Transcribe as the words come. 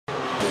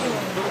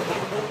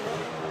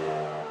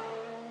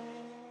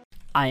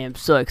I am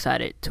so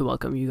excited to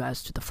welcome you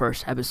guys to the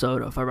first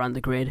episode of Around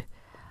the Grid.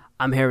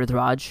 I'm here with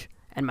Raj,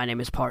 and my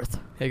name is Parth.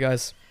 Hey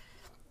guys.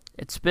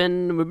 We've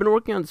been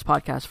working on this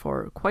podcast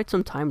for quite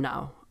some time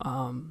now.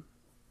 I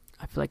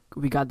feel like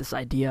we got this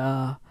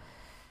idea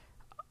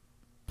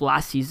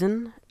last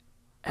season,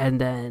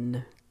 and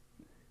then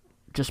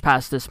just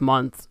past this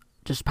month,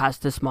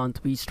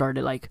 we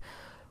started like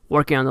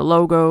working on the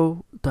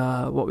logo,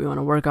 what we want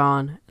to work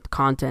on, the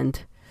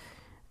content.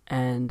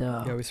 And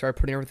we started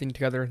putting everything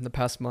together in the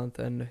past month,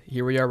 and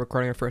here we are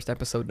recording our first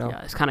episode now.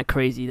 Yeah, it's kind of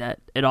crazy that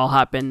it all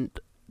happened.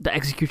 The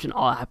execution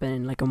all happened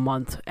in like a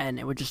month, and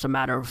it was just a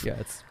matter of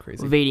it's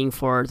crazy. Waiting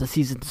for the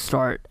season to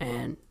start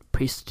and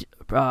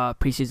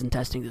preseason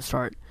testing to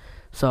start.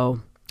 So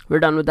we're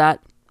done with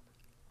that.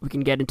 We can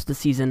get into the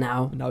season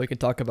now. Now we can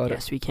talk about it.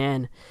 Yes, we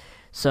can.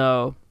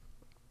 So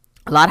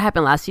a lot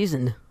happened last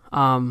season.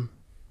 The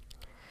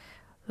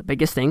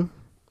biggest thing,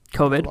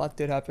 COVID. A lot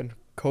did happen.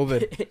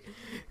 COVID.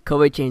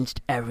 COVID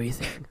changed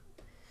everything.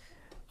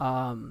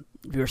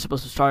 We were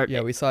supposed to start.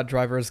 Yeah, we saw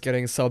drivers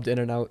getting subbed in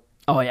and out.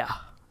 Oh, yeah.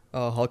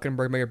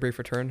 Hulkenberg made a brief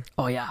return.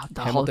 Oh, yeah.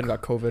 Hamilton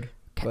got COVID,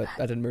 but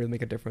that didn't really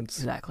make a difference.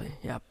 Exactly,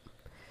 yep.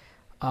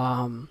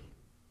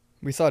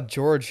 We saw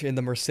George in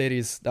the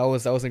Mercedes. That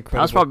was incredible.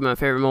 That was probably my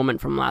favorite moment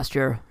from last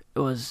year. It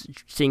was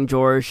seeing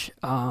George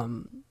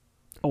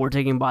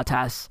overtaking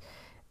Bottas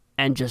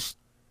and just...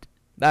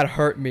 That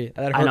hurt me.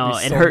 I know,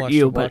 it hurt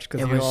you, but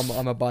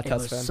I'm a Bottas fan.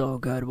 It was so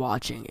good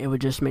watching. It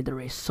would just make the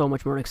race so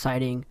much more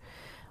exciting.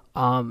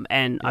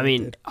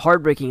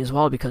 Heartbreaking as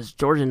well, because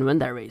George didn't win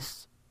that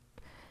race.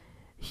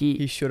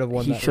 He should have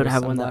won that race. He should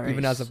have won that race.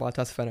 Even as a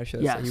Bottas fan, I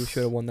should have said he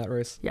should have won that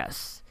race.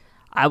 Yes.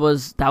 That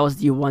was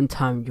the one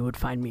time you would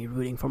find me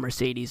rooting for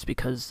Mercedes,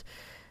 because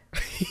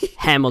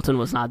Hamilton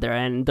was not there,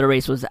 and the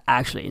race was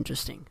actually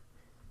interesting.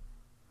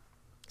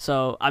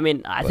 So, I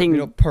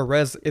think...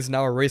 Perez is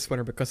now a race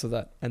winner because of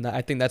that, and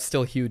I think that's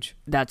still huge.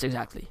 That's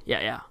exactly.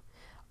 Yeah.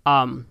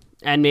 And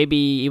maybe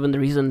even the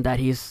reason that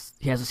he has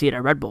a seat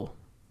at Red Bull.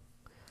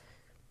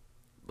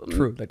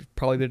 True.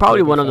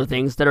 Probably one of the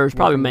things. There's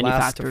probably many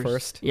factors. To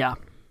first. Yeah.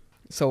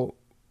 So,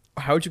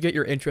 how'd you get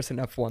your interest in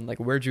F1? Like,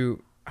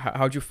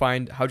 how'd you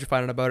find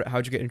out about it?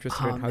 How'd you get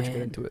interested in it? How'd you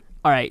get into it?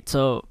 All right.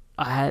 So,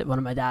 I had one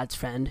of my dad's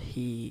friend.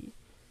 He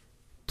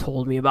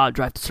told me about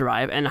Drive to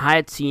Survive, and I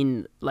had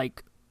seen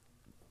like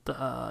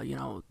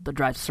the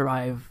Drive to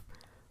Survive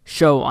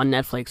show on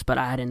Netflix, but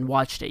I hadn't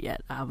watched it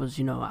yet. I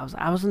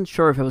wasn't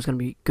sure if it was gonna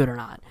be good or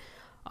not.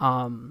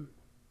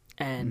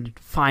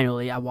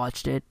 Finally I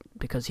watched it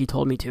because he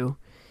told me to,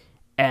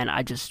 and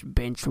I just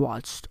binge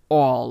watched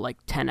all like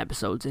 10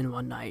 episodes in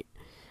one night,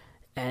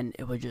 and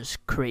it was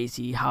just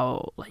crazy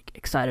how like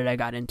excited I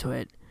got into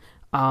it.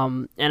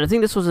 And I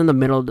think this was in the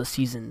middle of the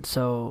season,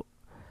 so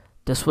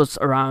this was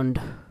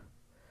around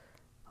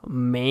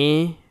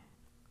May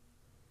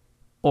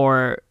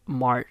or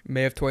March.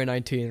 May of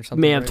 2019 or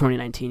something. May of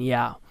 2019,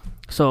 yeah.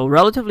 So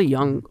relatively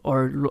young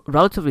or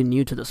relatively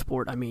new to the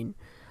sport. I mean,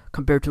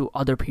 compared to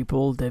other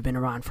people, they've been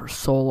around for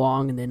so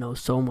long and they know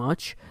so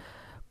much.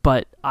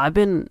 But I've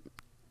been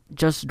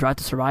just Drive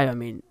to Survive. I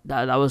mean,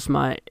 that was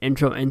my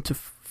intro into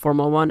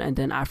Formula One, and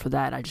then after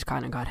that, I just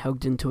kind of got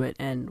hooked into it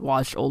and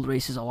watched old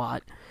races a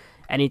lot.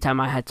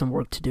 Anytime I had some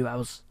work to do,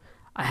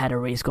 I had a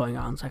race going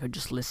on, so I could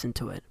just listen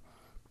to it.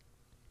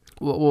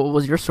 What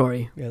was your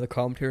story? Yeah, the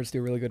commentators do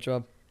a really good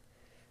job.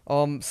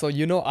 So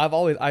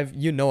I've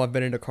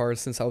been into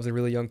cars since I was a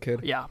really young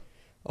kid. Yeah.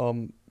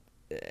 And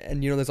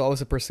there's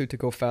always a pursuit to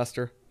go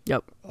faster.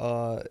 Yep.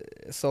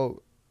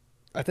 So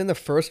I think the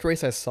first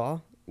race I saw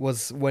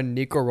was when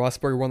Nico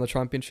Rosberg won the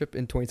championship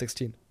in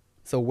 2016.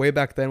 So way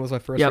back then was my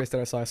first race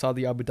that I saw. I saw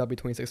the Abu Dhabi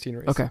 2016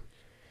 race. Okay.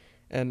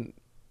 And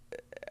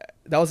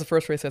that was the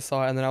first race I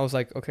saw, and then I was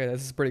like, okay,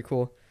 this is pretty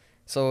cool.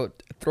 So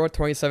throughout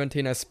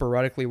 2017, I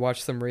sporadically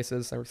watched some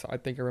races. I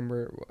think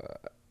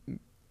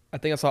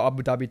I saw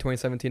Abu Dhabi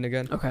 2017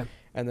 again. Okay.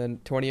 And then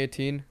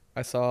 2018,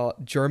 I saw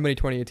Germany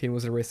 2018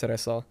 was a race that I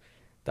saw.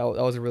 That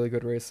was a really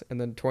good race. And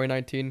then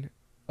 2019,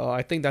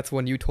 I think that's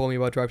when you told me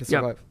about Drive to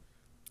Survive.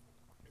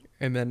 Yep.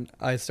 And then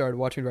I started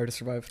watching Drive to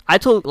Survive. I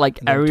told a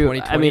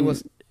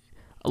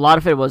lot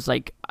of it was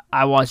like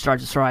I watched Drive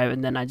to Survive,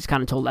 and then I just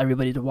kind of told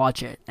everybody to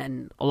watch it.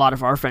 And a lot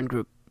of our friend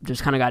group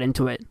just kind of got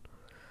into it.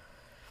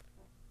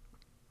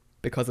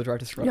 Because of Drive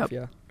to Survive,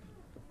 yeah.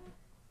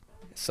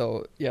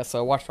 So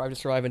I watched Drive to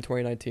Survive in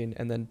 2019,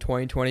 and then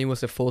 2020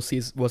 was the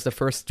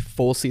first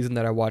full season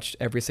that I watched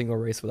every single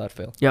race without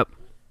fail. Yep.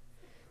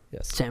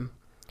 Yes. Same.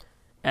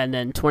 And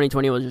then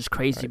 2020 was just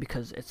crazy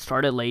because it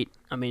started late.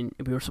 I mean,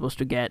 we were supposed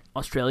to get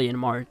Australia in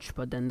March,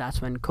 but then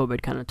that's when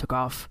COVID kind of took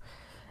off,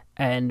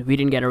 and we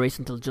didn't get a race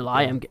until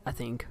July. I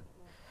think.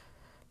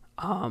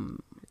 It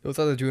was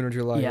either June or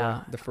July.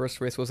 Yeah. The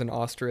first race was in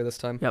Austria this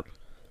time. Yep.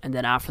 And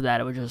then after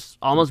that, it was just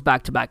almost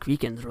back-to-back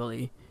weekends,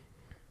 really,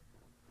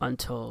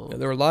 until... Yeah,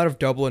 there were a lot of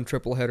double and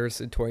triple headers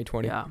in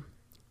 2020. Yeah.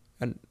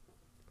 And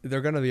there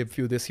are going to be a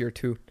few this year,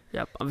 too.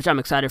 Yep, which I'm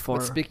excited for.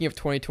 But speaking of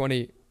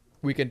 2020,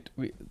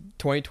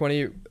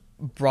 2020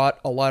 brought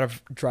a lot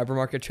of driver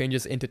market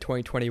changes into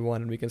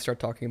 2021, and we can start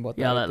talking about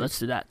that. Yeah, let's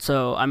do that.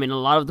 So, I mean, a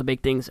lot of the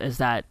big things is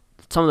that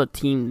some of the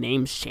team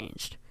names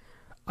changed.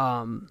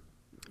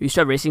 We used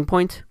to have Racing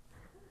Point.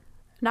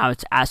 Now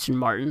it's Aston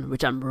Martin,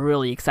 which I'm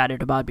really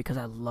excited about because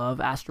I love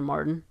Aston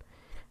Martin.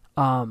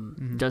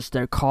 Just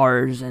their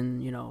cars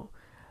and,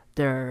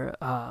 their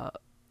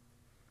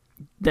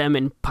them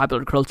in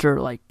popular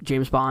culture like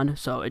James Bond.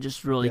 So it's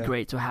just really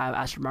great to have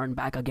Aston Martin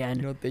back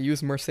again. They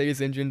use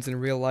Mercedes engines in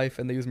real life,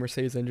 and they use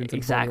Mercedes engines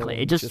in Formula 1.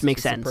 It just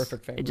makes sense.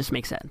 Perfect family. It just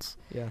makes sense.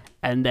 Yeah.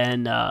 And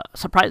then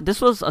this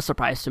was a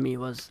surprise to me,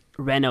 was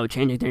Renault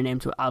changing their name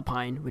to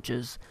Alpine, which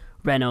is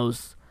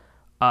Renault's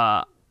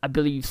I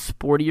believe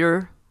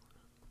sportier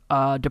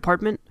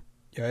department.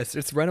 Yeah,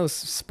 it's Renault's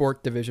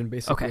sport division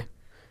basically. Okay.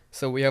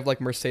 So we have like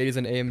Mercedes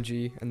and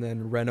AMG, and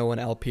then Renault and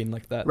Alpine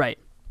like that. Right.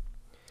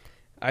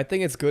 I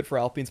think it's good for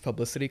Alpine's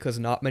publicity because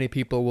not many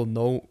people will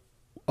know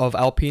of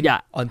Alpine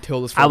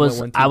until this Formula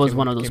 1 team I was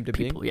one of those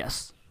people,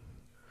 yes.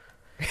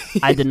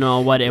 I didn't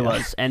know what it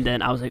was, and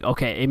then I was like,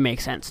 okay, it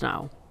makes sense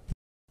now.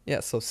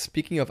 Yeah, so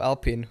speaking of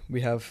Alpine,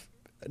 we have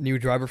a new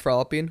driver for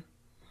Alpine.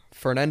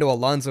 Fernando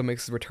Alonso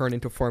makes his return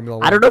into Formula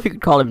 1. I don't know if you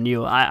could call him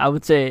new. I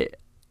would say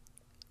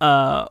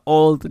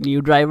old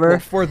new driver. Well,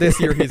 for this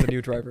year, he's a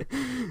new driver.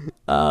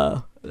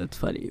 That's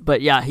funny.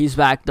 But yeah, he's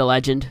back, the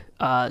legend,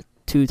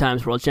 2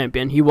 times world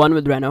champion. He won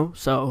with Renault,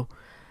 so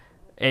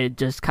it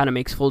just kind of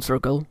makes full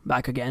circle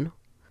back again.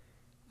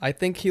 I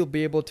think he'll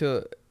be able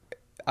to...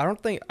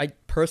 I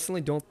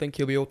personally don't think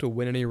he'll be able to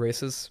win any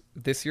races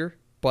this year,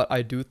 but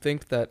I do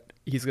think that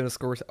he's going to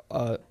score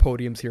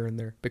podiums here and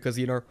there because,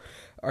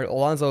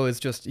 Alonso is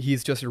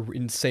he's just an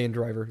insane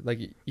driver.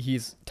 Like,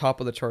 he's top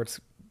of the charts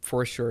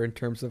for sure in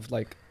terms of,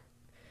 like,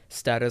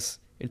 status,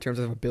 in terms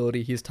of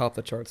ability. He's top of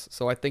the charts.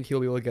 So I think he'll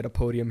be able to get a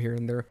podium here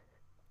and there.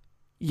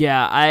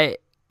 Yeah,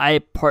 I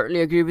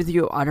partly agree with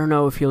you. I don't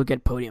know if he'll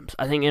get podiums.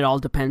 I think it all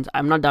depends.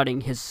 I'm not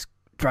doubting his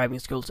driving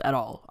skills at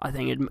all. I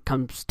think it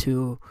comes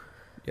to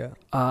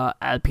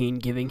Alpine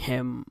giving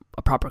him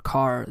a proper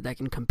car that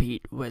can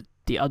compete with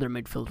the other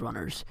midfield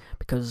runners,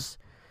 because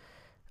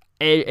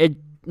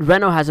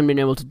Renault hasn't been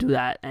able to do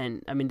that,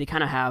 and I mean they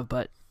kind of have,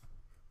 but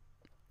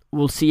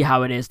we'll see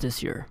how it is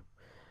this year.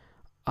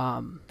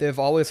 They've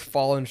always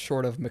fallen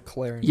short of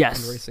McLaren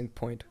and Racing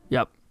Point.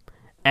 Yep.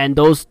 And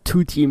those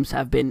 2 teams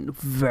have been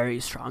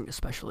very strong,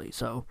 especially.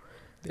 So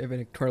they've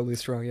been incredibly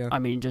strong, yeah. I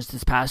mean, just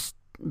this past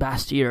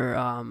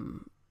year,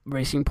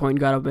 Racing Point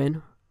got a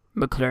win.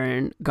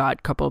 McLaren got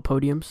a couple of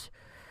podiums.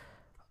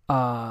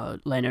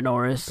 Lando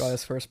Norris got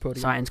his first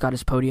podium. Sainz got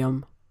his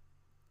podium.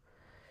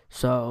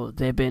 So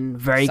they've been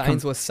very...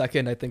 Sainz was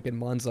second, I think, in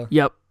Monza.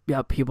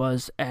 Yep, he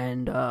was.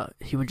 And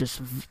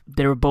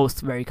they were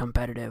both very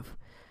competitive.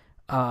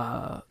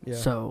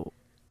 So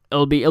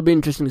it'll be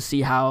interesting to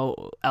see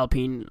how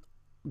Alpine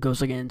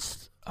goes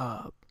against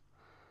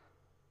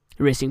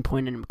Racing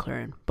Point and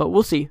McLaren, but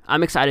we'll see.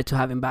 I'm excited to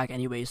have him back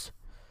anyways.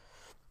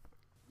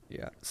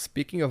 Yeah,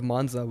 speaking of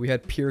Monza, we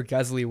had Pierre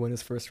Gasly win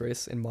his first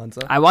race in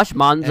Monza. I watched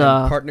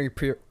Monza. Partnering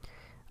Pierre.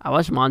 I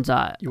watched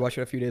Monza. You watched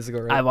it a few days ago,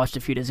 right? I watched it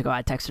a few days ago.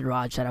 I texted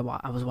Raj that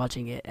I was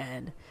watching it,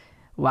 and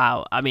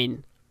wow, I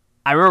mean,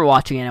 I remember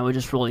watching it and it was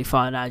just really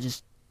fun. I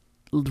just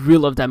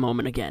relived that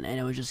moment again, and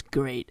it was just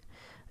great.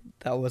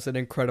 That was an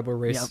incredible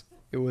race.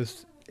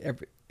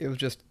 Yep. It was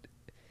just,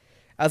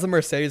 as a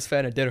Mercedes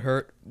fan, it did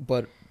hurt,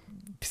 but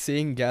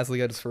seeing Gasly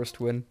get his first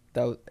win,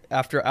 that was,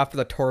 after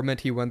the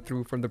torment he went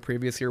through from the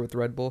previous year with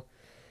Red Bull,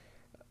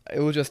 it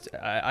was just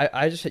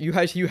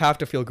you have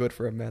to feel good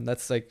for him, man.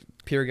 That's like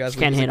Pierre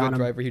Gasly is a good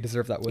driver. He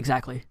deserved that win.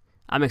 Exactly.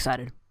 I'm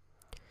excited.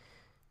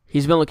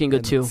 He's been looking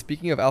good too.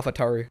 Speaking of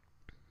AlphaTauri,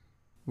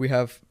 we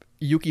have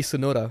Yuki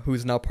Tsunoda,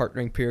 who's now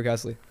partnering Pierre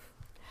Gasly.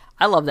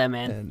 I love that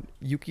man. And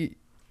Yuki,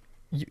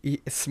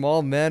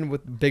 small man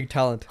with big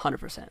talent.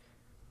 100%.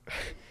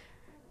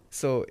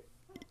 So,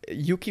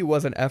 Yuki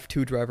was an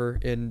F2 driver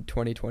in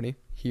 2020.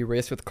 He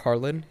raced with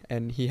Carlin,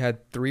 and he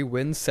had 3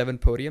 wins, 7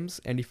 podiums,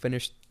 and he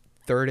finished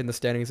 3rd in the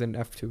standings in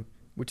F2,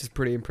 which is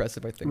pretty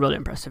impressive, I think. Really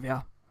impressive,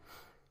 yeah.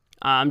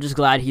 I'm just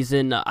glad he's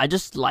in. I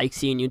just like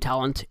seeing new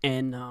talent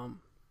in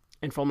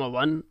Formula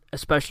 1,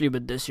 especially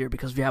with this year,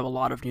 because we have a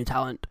lot of new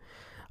talent.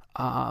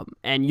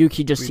 And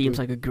Yuki just seems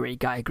like a great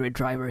guy, great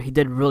driver. He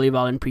did really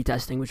well in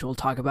pre-testing, which we'll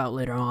talk about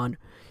later on.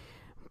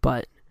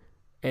 But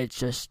it's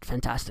just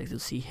fantastic to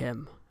see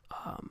him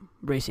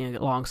racing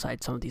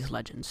alongside some of these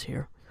legends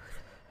here.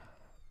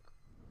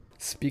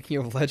 Speaking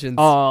of legends,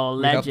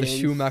 legends. We have the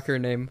Schumacher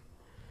name.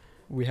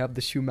 We have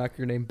the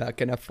Schumacher name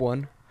back in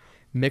F1.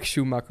 Mick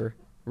Schumacher,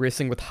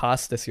 racing with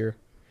Haas this year.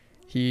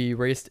 He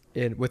raced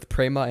with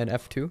Prema in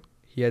F2.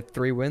 He had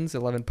 3 wins,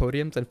 11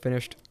 podiums, and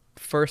finished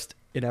 1st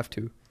in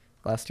F2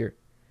 last year.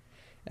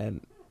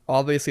 And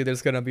obviously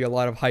there's going to be a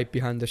lot of hype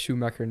behind the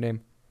Schumacher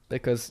name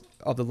because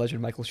of the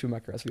legend Michael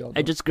Schumacher, as we all know.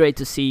 It's just great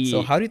to see.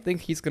 So how do you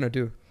think he's going to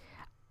do?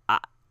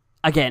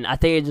 Again, I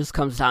think it just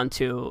comes down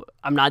to,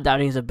 I'm not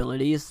doubting his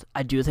abilities.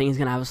 I do think he's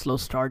going to have a slow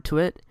start to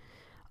it.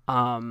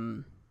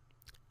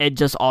 It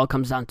just all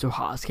comes down to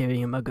Haas giving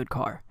him a good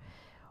car,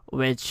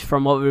 which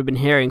from what we've been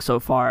hearing so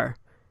far,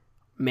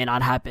 may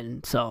not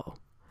happen. So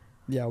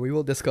Yeah, we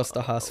will discuss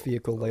the Haas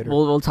vehicle later.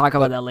 we'll talk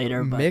about that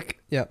later. But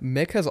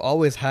Mick has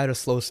always had a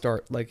slow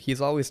start. Like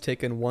he's always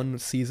taken one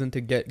season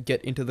to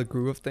get into the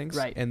groove of things,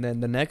 Right. And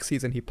then the next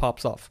season he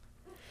pops off.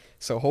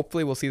 So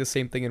hopefully we'll see the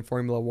same thing in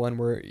Formula One,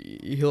 where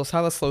he'll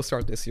have a slow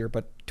start this year,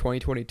 but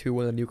 2022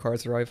 when the new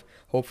cars arrive,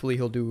 hopefully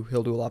he'll do a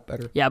lot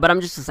better. yeah, but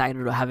I'm just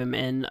excited to have him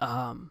in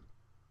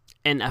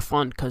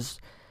F1 because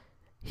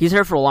he's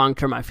here for long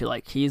term. I feel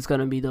like he's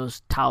gonna be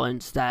those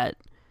talents that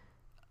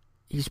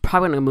he's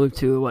probably gonna move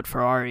to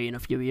Ferrari in a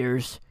few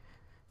years.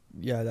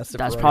 Yeah, that's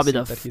That's Ferrari probably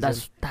seat that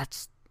he's in.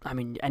 that's. I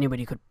mean,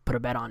 anybody could put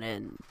a bet on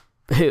it and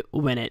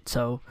win it.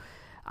 So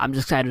I'm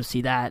just excited to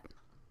see that.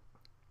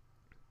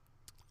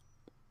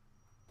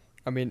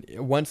 I mean,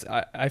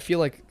 I feel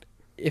like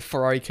if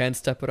Ferrari can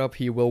step it up,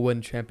 he will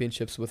win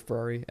championships with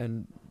Ferrari,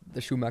 and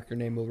the Schumacher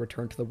name will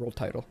return to the world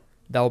title.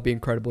 That would be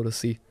incredible to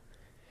see.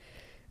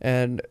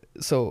 And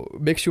so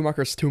Mick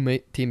Schumacher's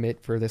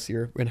teammate for this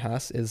year in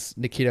Haas is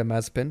Nikita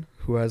Mazepin,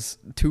 who has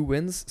 2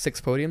 wins, 6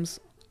 podiums,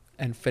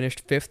 and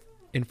finished 5th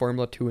in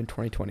Formula 2 in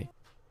 2020.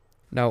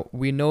 Now,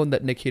 we know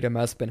that Nikita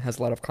Mazepin has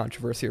a lot of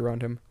controversy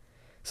around him.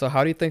 So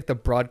how do you think the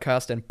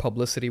broadcast and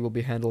publicity will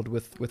be handled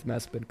with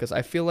Mazepin? Because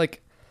I feel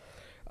like,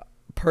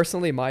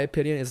 personally, my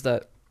opinion is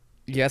that,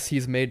 yes,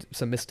 he's made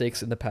some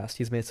mistakes in the past.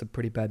 He's made some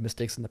pretty bad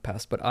mistakes in the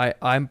past. But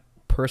I'm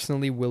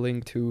personally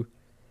willing to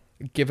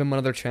give him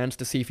another chance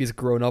to see if he's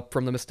grown up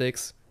from the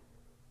mistakes.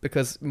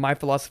 Because my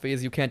philosophy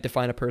is you can't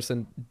define a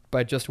person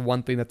by just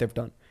one thing that they've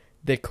done.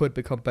 They could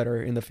become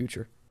better in the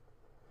future.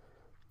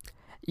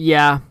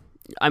 Yeah,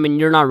 I mean,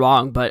 you're not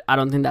wrong, but I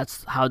don't think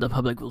that's how the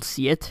public will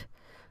see it.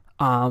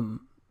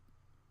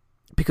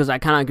 Because I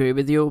kind of agree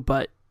with you,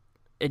 but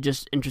it's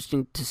just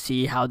interesting to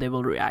see how they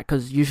will react.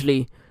 Because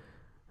usually,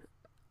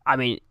 I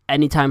mean,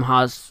 anytime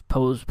Haas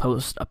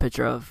post a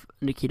picture of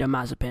Nikita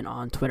Mazepin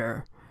on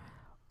Twitter,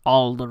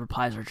 all the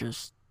replies are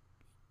just,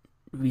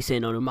 we say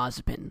no to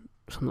Mazepin,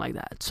 something like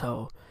that.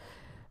 So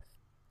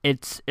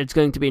it's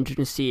going to be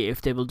interesting to see if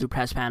they will do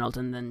press panels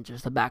and then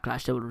just the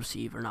backlash they will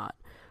receive or not.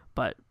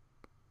 But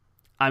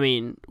I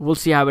mean, we'll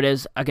see how it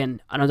is. Again,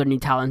 another new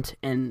talent,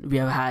 and we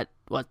have had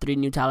 3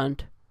 new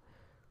talent.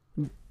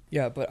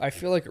 Yeah, but I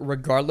feel like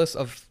regardless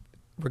of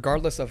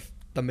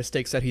the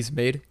mistakes that he's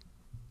made,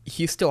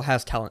 he still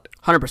has talent.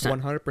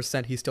 100%.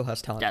 100% he still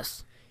has talent.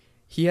 Yes.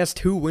 He has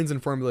 2 wins in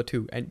Formula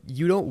 2, and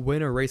you don't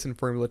win a race in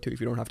Formula 2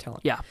 if you don't have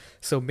talent. Yeah.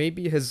 So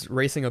maybe his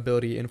racing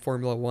ability in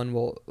Formula 1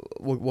 will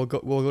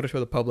go to show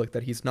the public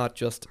that he's not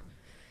just,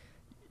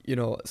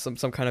 some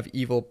kind of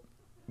evil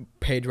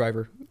pay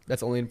driver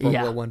that's only in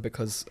Formula 1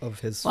 because of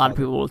his A lot of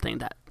people will think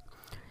that.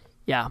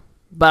 Yeah.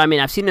 But I mean,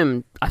 I've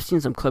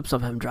seen some clips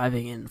of him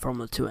driving in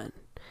Formula 2, and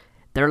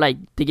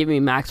they give me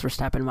Max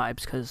Verstappen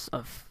vibes because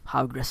of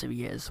how aggressive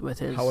he is with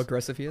his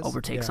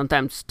overtake. Yeah.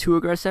 Sometimes too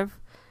aggressive,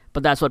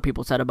 but that's what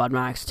people said about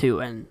Max too,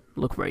 and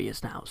look where he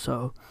is now.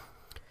 So,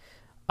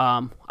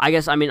 I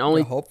guess,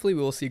 hopefully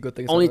we'll see good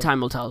things. Only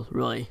time will tell,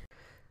 really.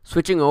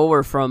 Switching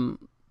over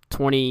from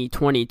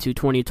 2020 to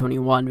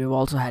 2021, we've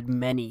also had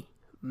many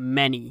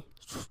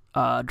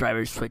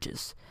driver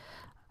switches.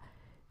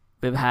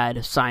 We've had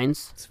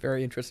Sainz. It's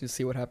very interesting to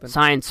see what happens.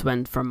 Sainz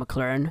went from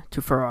McLaren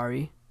to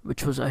Ferrari,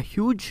 which was a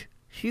huge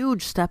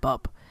step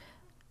up.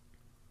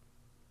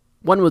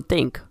 One would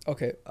think.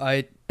 Okay,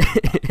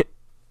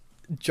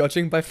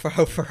 judging by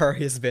how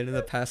Ferrari has been in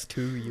the past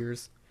 2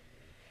 years,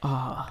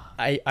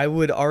 I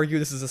would argue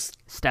this is a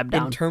step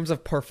down. In terms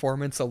of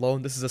performance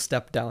alone, this is a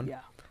step down.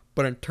 Yeah.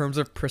 But in terms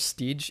of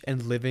prestige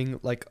and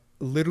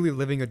literally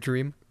living a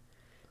dream,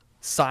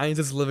 Sainz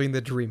is living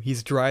the dream.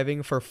 He's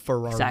driving for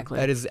Ferrari. Exactly.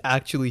 That is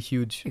actually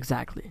huge.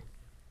 Exactly.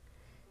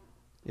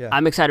 Yeah.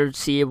 I'm excited to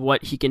see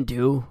what he can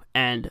do.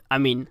 And, I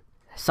mean,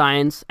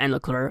 Sainz and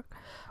Leclerc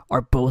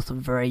are both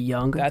very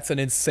young. That's an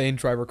insane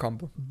driver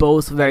combo.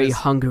 Both very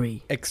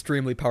hungry.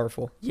 Extremely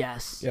powerful.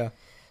 Yes. Yeah.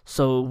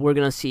 So we're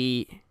going to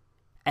see,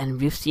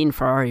 and we've seen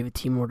Ferrari with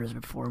team orders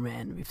before,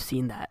 man. We've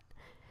seen that.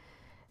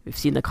 We've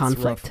seen the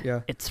conflict. It's rough,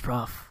 yeah. It's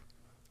rough.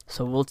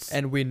 So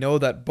and we know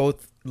that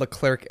both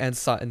Leclerc and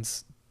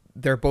Sainz,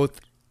 they're both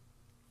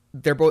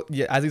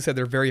yeah, as you said,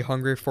 they're very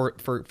hungry for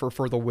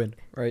the win,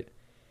 right?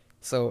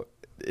 So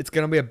it's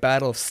going to be a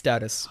battle of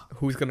status.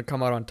 Who's going to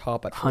come out on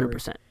top at Ferrari?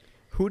 100%.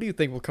 Who do you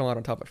think will come out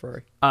on top at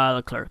Ferrari?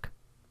 Leclerc.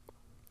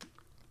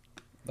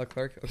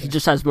 Leclerc? Okay. He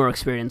just has more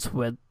experience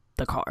with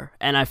the car.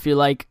 And I feel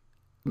like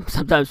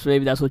sometimes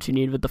maybe that's what you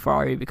need with the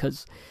Ferrari,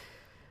 because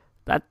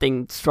that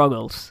thing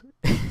struggles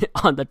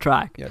on the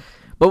track. Yeah.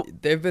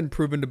 But they've been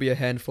proven to be a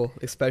handful,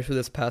 especially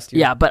this past year.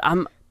 Yeah, but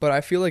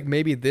I feel like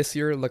maybe this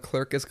year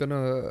Leclerc is going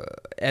to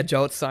edge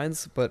out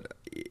Sainz, but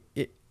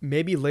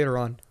maybe later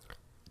on,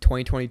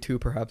 2022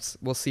 perhaps,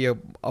 we'll see a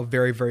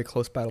very, very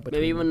close battle between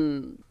maybe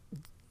even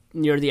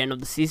near the end of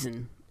the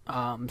season,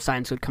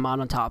 Sainz would come out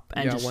on top.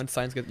 And once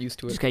Sainz gets used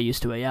to it. Just get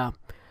used to it, yeah.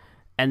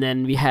 And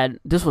then we had,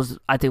 this was,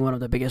 I think, one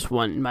of the biggest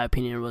one, in my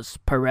opinion, was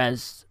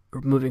Perez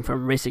moving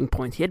from Racing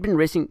Point. He had been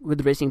racing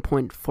with Racing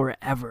Point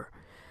forever.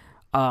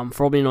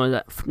 Formerly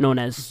known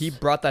as he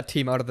brought that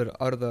team out of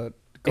the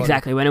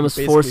exactly, when it was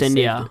Force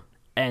India.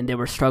 and they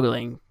were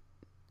struggling.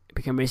 It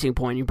became Racing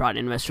Point. He brought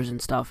investors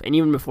and stuff. And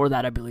even before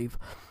that, I believe,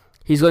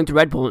 he's going to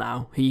Red Bull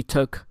now. He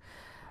took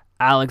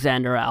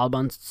Alexander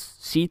Albon's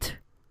seat.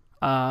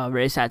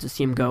 Very sad to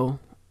see him go,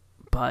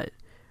 but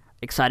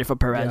excited for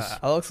Perez. Yeah,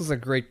 Alex was a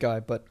great guy,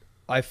 but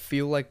I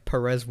feel like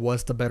Perez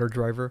was the better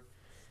driver.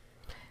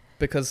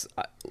 Because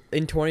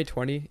in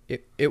 2020,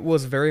 it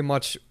was very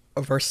much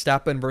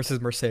Verstappen versus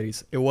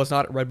Mercedes. It was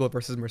not Red Bull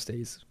versus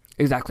Mercedes.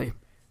 Exactly.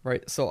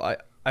 Right? So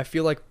I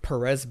feel like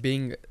Perez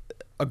being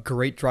a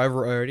great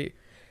driver already,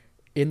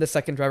 in the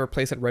second driver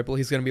place at Red Bull,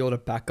 he's going to be able to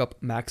back up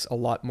Max a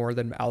lot more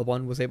than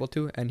Albon was able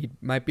to, and he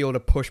might be able to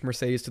push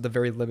Mercedes to the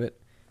very limit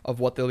of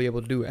what they'll be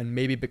able to do, and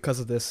maybe because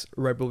of this,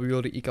 Red Bull will be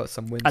able to eke out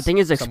some wins. I think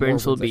his some more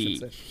experience will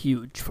wins, be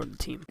huge for the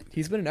team.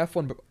 He's been in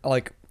F1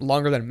 like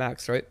longer than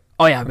Max, right?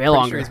 Oh yeah, I'm way pretty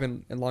longer. Sure he's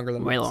been in longer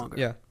than Way Max. longer.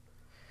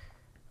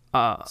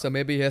 Yeah. So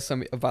maybe he has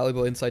some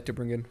valuable insight to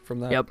bring in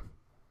from that. Yep.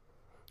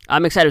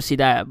 I'm excited to see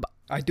that.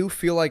 I do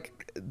feel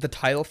like the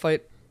title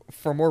fight,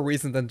 for more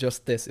reason than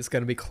just this, is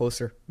going to be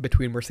closer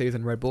between Mercedes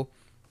and Red Bull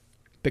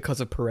because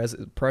of Perez.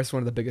 Perez is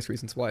one of the biggest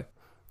reasons why.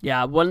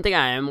 Yeah, one thing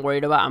I am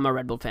worried about, I'm a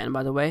Red Bull fan,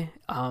 by the way.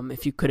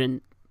 If you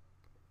couldn't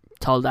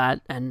tell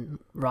that, and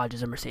Raj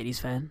is a Mercedes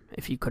fan,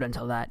 if you couldn't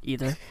tell that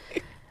either.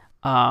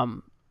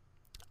 I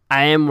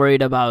am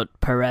worried about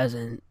Perez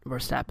and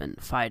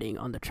Verstappen fighting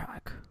on the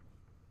track.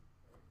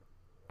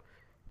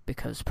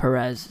 Because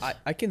Perez...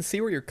 I can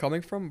see where you're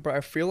coming from, but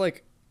I feel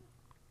like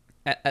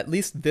at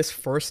least this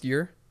first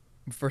year,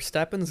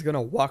 Verstappen's going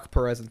to walk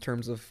Perez in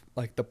terms of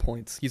like the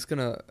points. He's going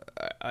to,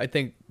 I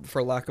think,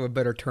 for lack of a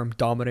better term,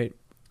 dominate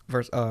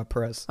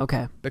Perez.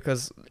 Okay.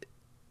 Because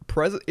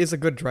Perez is a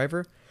good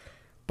driver,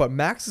 but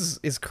Max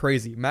is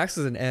crazy. Max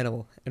is an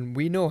animal, and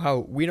we know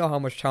how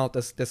much talent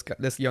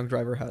this young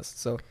driver has.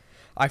 So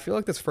I feel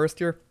like this first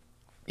year,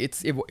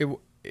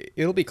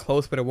 it'll be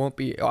close, but it won't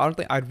be.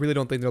 I really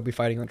don't think they'll be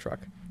fighting on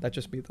track. That's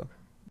just me though.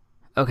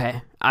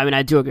 Okay. I mean,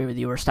 I do agree with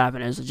you.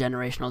 Verstappen is a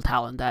generational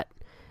talent that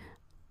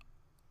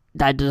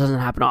doesn't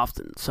happen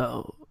often.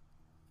 So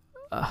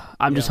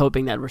I'm just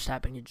hoping that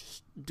Verstappen can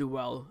just do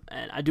well.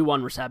 And I do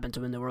want Verstappen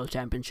to win the World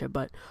Championship,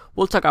 but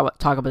we'll talk about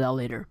that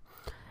later.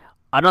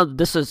 I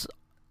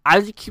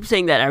keep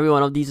saying that every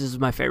one of these is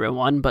my favorite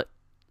one, but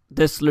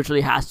this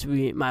literally has to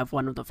be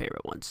one of the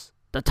favorite ones.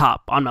 The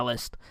top on my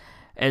list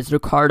is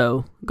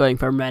Ricciardo going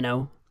from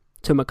Renault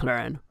to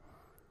McLaren.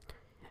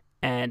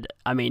 And,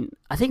 I mean,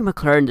 I think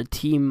McLaren, the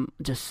team,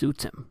 just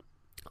suits him.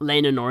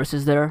 Lando Norris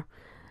is there.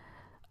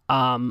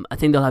 I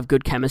think they'll have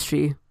good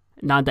chemistry.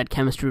 Not that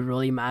chemistry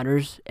really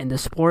matters in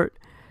this sport,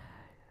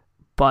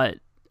 but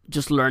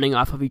just learning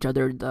off of each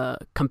other, the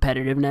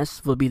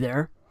competitiveness will be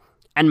there.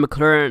 And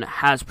McLaren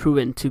has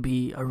proven to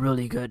be a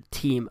really good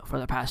team for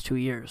the past 2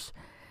 years.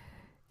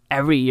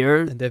 Every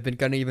year... And they've been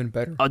getting even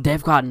better. Oh,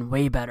 they've gotten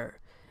way better.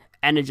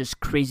 And it's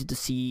just crazy to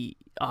see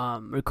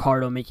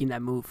Ricciardo making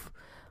that move.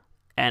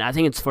 And I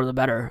think it's for the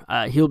better.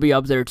 He'll be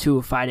up there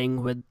too,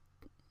 fighting with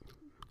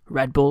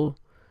Red Bull,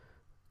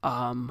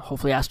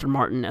 hopefully Aston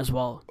Martin as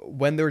well.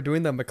 When they were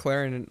doing the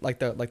McLaren, like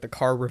the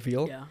car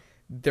reveal,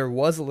 there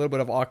was a little bit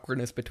of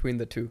awkwardness between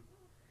the two.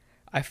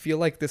 I feel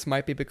like this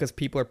might be because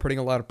people are putting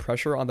a lot of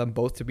pressure on them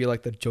both to be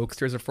like the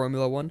jokesters of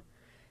Formula One.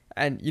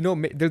 And, you know,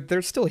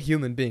 they're still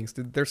human beings.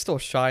 They're still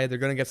shy. They're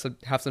going to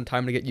have some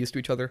time to get used to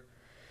each other.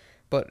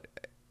 But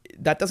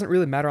that doesn't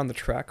really matter on the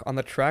track. On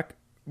the track,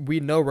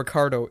 we know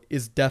Ricciardo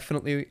is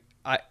definitely,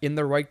 in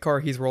the right car,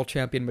 he's world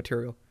champion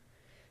material.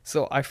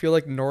 So I feel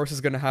like Norris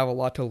is going to have a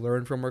lot to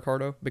learn from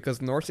Ricciardo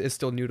because Norris is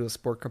still new to the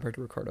sport compared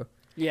to Ricciardo.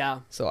 Yeah.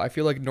 So I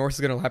feel like Norris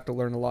is going to have to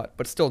learn a lot.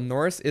 But still,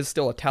 Norris is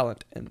still a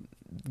talent. And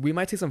we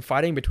might see some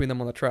fighting between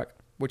them on the track,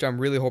 which I'm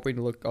really hoping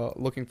to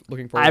looking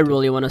forward to. I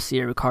really want to see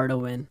Ricciardo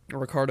win.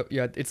 Ricciardo,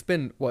 yeah, it's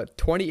been,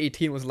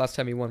 2018 was the last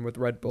time he won with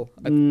Red Bull.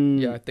 I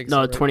think so.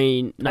 No, right?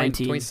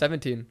 2019.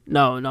 2017.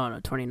 No,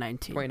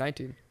 2019.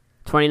 2019.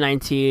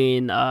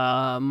 2019,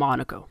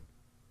 Monaco.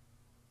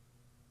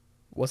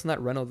 Wasn't that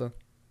Renault, though?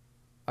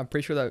 I'm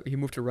pretty sure that he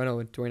moved to Renault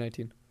in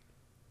 2019.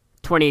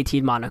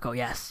 2018 Monaco,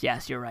 yes,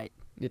 you're right.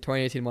 Yeah,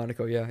 2018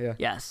 Monaco, yeah.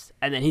 Yes,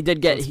 and then he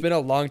did get... So it's been a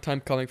long time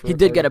coming for He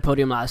Ricciardo. did get a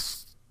podium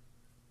last...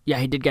 Yeah,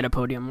 he did get a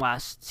podium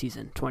last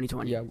season,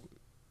 2020. Yeah.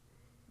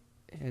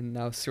 And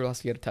now Cyril has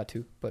to get a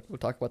tattoo, but we'll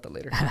talk about that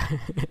later.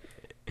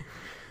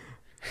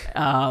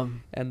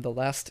 And the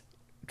last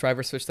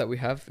driver switch that we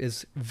have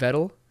is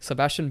Vettel.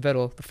 Sebastian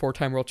Vettel, the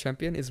 4-time world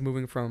champion, is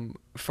moving from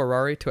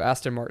Ferrari to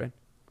Aston Martin.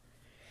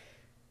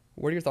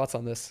 What are your thoughts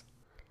on this?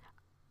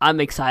 I'm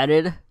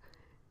excited,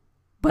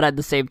 but at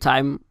the same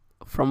time,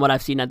 from what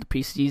I've seen at the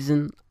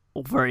preseason,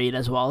 worried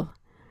as well.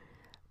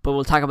 But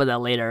we'll talk about that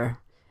later.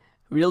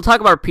 We'll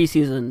talk about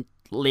preseason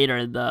later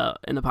in the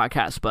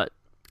podcast, but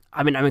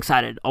I mean, I'm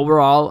excited.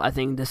 Overall, I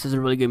think this is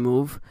a really good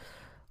move.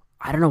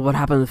 I don't know what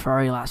happened with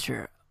Ferrari last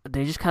year.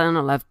 They just kind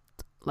of left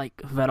like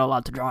Vettel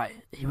out to dry.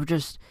 He was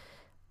just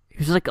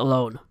like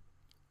alone.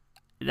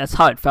 That's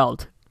how it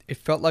felt. It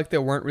felt like they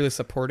weren't really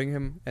supporting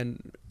him,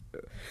 and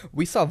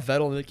we saw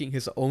Vettel making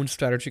his own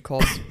strategy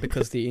calls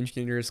because the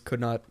engineers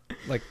couldn't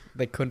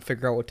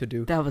figure out what to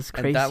do. That was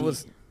crazy.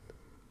 And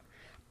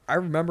I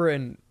remember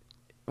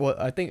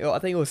I think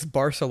it was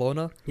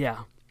Barcelona. Yeah.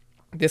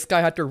 This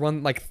guy had to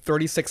run like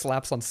 36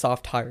 laps on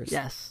soft tires.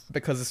 Yes.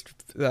 Because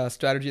his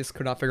strategists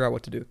could not figure out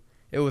what to do.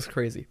 It was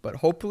crazy, but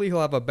hopefully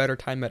he'll have a better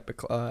time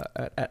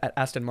at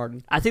Aston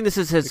Martin. I think this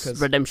is his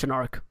redemption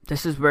arc.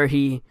 This is where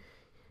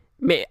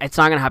it's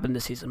not gonna happen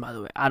this season, by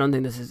the way. I don't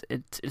think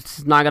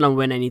it's not gonna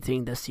win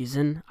anything this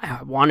season.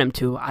 I want him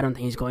to. I don't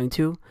think he's going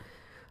to.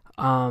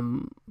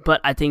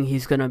 But I think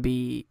he's gonna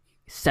be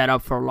set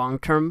up for long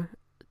term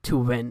to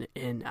win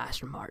in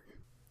Aston Martin.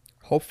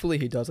 Hopefully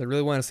he does. I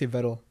really want to see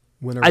Vettel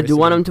win. I do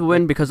want him to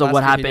win because of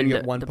what happened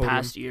the podium.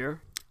 past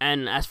year.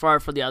 And as far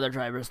for the other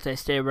drivers, they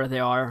stay where they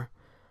are.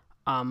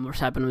 What's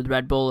happened with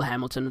Red Bull,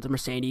 Hamilton with the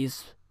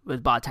Mercedes,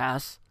 with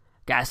Bottas,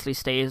 Gasly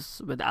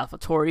stays with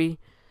AlphaTauri,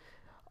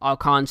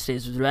 Ocon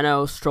stays with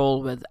Renault,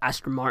 Stroll with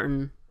Aston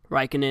Martin,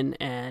 Raikkonen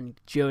and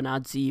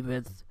Giovinazzi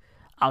with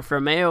Alfa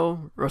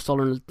Romeo,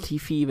 Russell and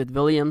Latifi with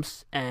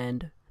Williams,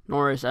 and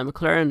Norris at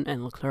McLaren,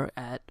 and Leclerc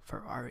at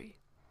Ferrari.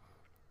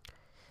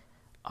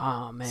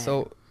 Oh man!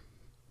 So,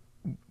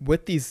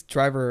 with these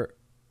driver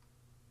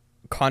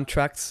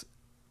contracts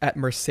at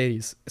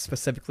Mercedes,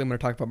 specifically, I'm going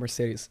to talk about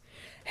Mercedes.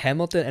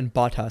 Hamilton and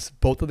Bottas,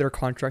 both of their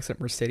contracts at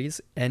Mercedes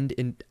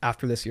end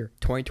after this year.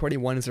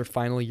 2021 is their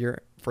final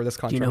year for this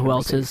contract. Do you know who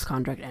else's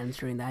contract ends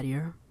during that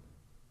year?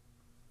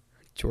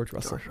 George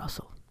Russell.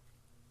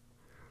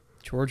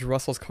 George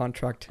Russell's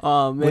contract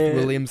with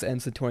Williams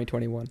ends in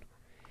 2021.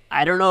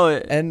 I don't know.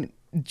 And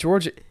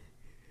George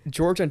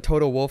and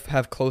Toto Wolff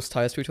have close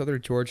ties to each other.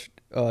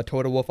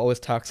 Toto Wolff always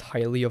talks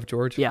highly of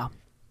George. Yeah.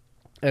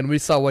 And we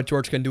saw what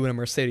George can do in a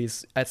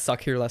Mercedes at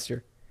Sakir last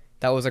year.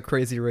 That was a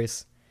crazy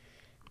race.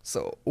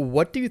 So,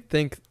 what do you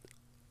think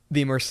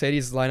the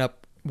Mercedes lineup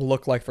will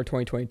look like for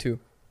 2022?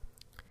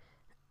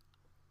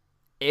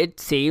 It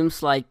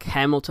seems like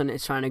Hamilton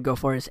is trying to go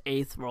for his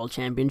 8th world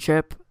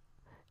championship,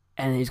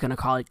 and he's going to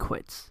call it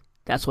quits.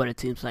 That's what it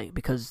seems like,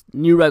 because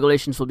new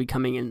regulations will be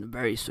coming in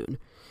very soon.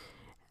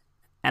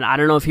 And I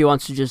don't know if he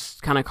wants to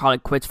just kind of call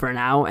it quits for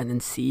now and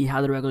then see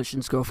how the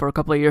regulations go for a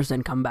couple of years,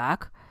 then come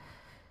back.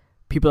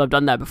 People have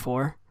done that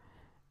before.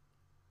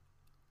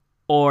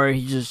 Or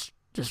he's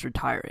just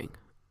retiring.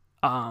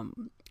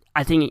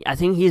 I think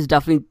he's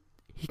definitely,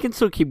 he can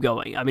still keep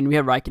going. I mean, we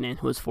have Raikkonen,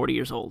 who is 40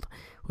 years old,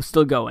 who's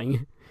still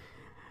going.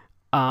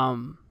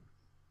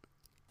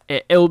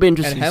 It will be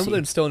interesting. And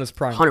Hamilton's still in his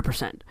prime.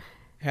 100%.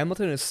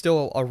 Hamilton is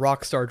still a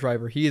rock star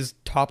driver. He is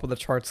top of the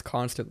charts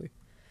constantly.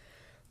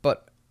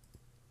 But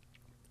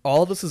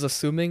all of this is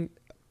assuming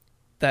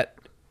that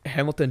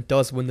Hamilton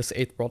does win this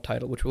 8th world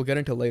title, which we'll get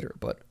into later.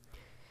 But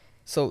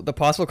so the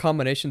possible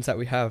combinations that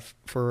we have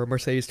for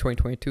Mercedes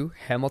 2022,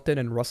 Hamilton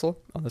and Russell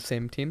on the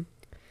same team,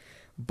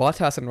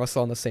 Bottas and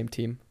Russell on the same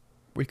team.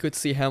 We could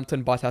see Hamilton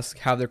and Bottas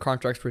have their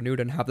contracts renewed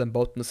and have them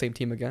both in the same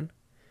team again.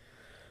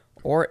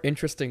 Or,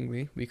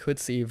 interestingly, we could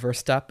see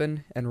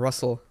Verstappen and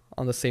Russell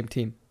on the same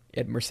team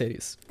at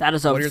Mercedes.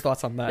 What are your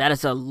thoughts on that? That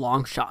is a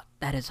long shot.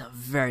 That is a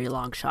very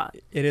long shot.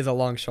 It is a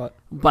long shot.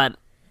 But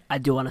I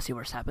do want to see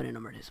Verstappen in a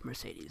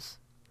Mercedes.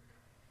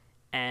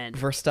 And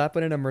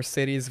Verstappen in a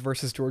Mercedes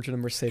versus George in a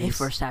Mercedes. If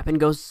Verstappen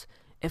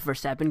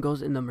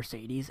goes in the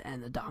Mercedes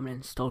and the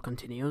dominance still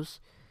continues,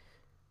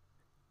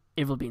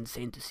 it will be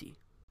insane to see.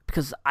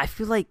 Because I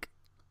feel like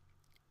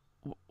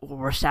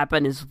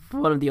Verstappen is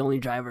one of the only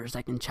drivers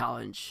that can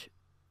challenge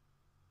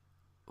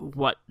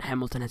what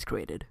Hamilton has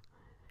created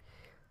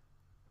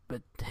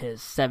with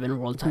his 7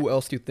 world titles. Who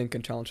else do you think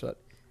can challenge that?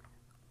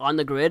 On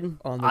the grid?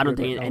 I don't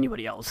think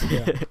anybody else.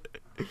 Yeah.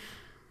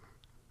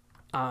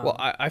 Well,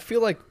 I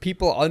feel like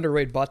people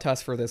underrate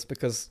Bottas for this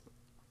because,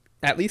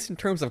 at least in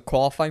terms of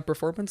qualifying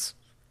performance,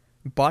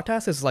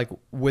 Bottas is like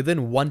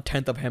within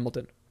 1/10 of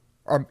Hamilton,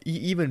 or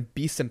even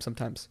beats him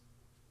sometimes.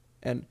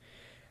 And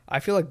I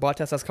feel like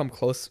Bottas has come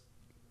close,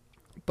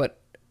 but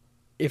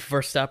if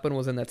Verstappen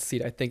was in that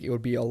seat, I think it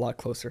would be a lot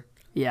closer.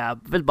 Yeah,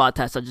 with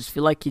Bottas, I just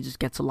feel like he just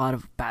gets a lot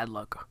of bad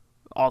luck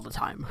all the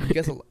time. He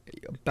gets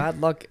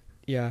bad luck.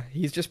 Yeah,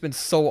 he's just been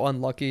so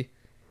unlucky.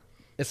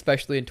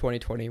 Especially in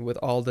 2020 with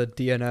all the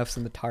DNFs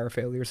and the tire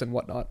failures and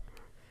whatnot.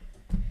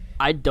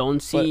 I don't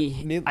see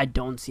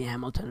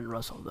Hamilton and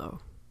Russell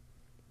though.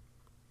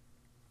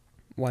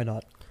 Why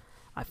not?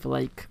 I feel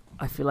like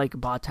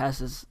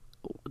Bottas is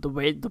the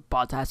way the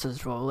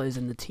Bottas's role is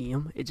in the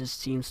team. It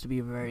just seems to be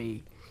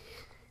very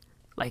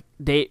like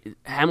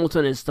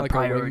Hamilton is the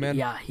priority.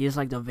 Yeah, he is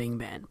like the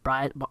wingman.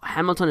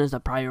 Hamilton is the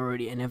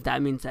priority, and if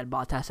that means that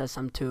Bottas has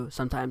to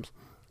sometimes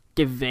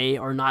give way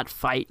or not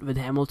fight with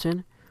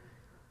Hamilton.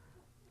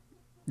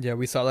 Yeah,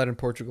 we saw that in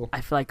Portugal. I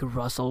feel like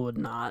Russell would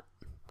not.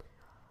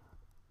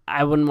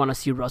 I wouldn't want to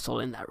see Russell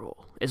in that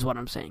role, is what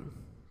I'm saying.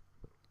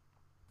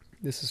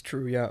 This is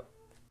true, yeah.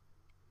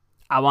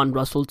 I want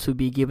Russell to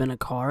be given a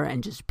car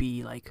and just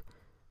be like,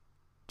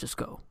 just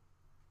go.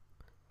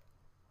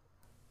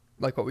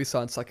 Like what we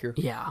saw in Sakir.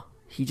 Yeah,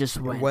 he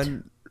just went.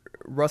 When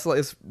Russell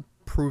is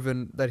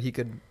proven that he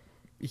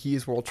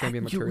is world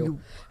champion material,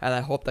 and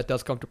I hope that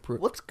does come to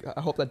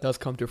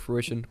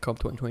fruition come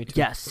 2022.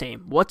 Yeah,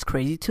 same. What's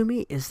crazy to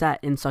me is that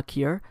in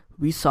Sakir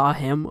we saw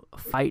him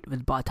fight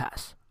with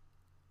Bottas.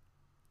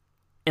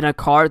 in a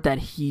car that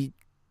he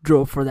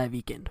drove for that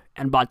weekend,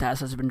 and Bottas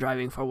has been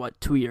driving for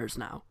 2 years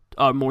now,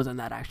 or more than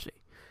that actually.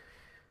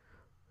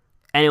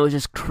 And it was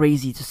just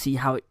crazy to see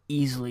how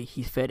easily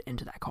he fit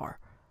into that car.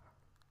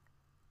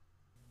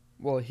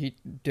 Well, he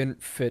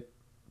didn't fit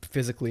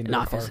physically into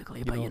Not the car.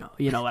 physically, but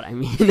you know what I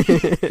mean.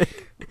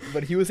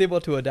 But he was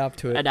able to adapt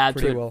to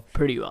it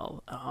pretty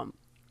well.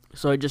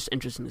 So it's just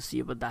interesting to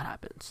see what that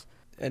happens.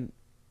 And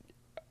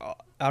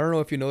I don't know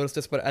if you noticed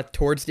this, but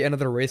towards the end of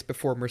the race,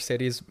 before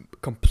Mercedes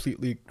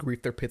completely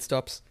griefed their pit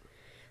stops,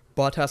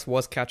 Bottas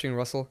was catching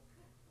Russell.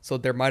 So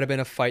there might have been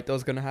a fight that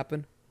was going to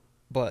happen,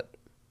 but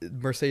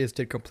Mercedes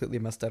did completely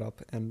mess that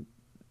up. And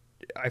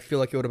I feel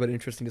like it would have been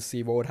interesting to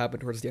see what would happen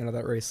towards the end of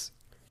that race.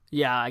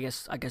 Yeah, I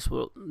guess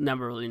we'll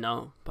never really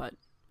know, but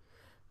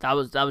that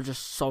was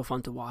just so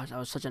fun to watch. That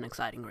was such an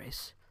exciting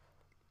race.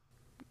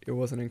 It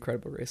was an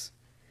incredible race.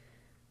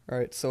 All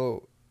right,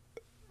 so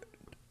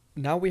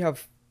now we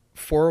have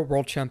 4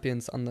 world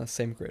champions on the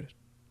same grid.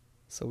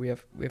 So we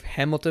have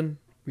Hamilton,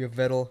 we have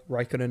Vettel,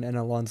 Raikkonen, and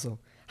Alonso.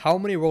 How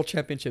many world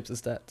championships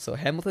is that? So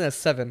Hamilton has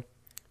 7,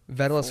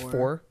 Vettel has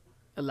 4,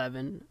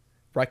 11.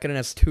 Raikkonen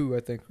has 2,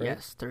 I think, right?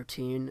 Yes,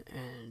 13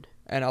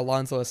 and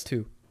Alonso has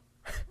 2.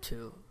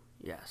 2.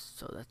 Yes,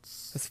 so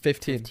that's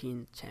 15.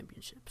 15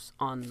 championships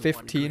on the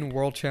 15 one grid.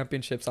 world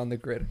championships on the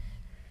grid.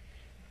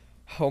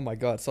 Oh my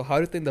god. So how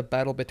do you think the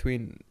battle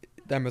between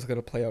them is going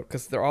to play out?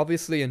 Because they're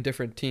obviously in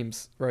different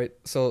teams, right?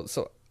 So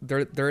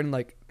they're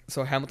in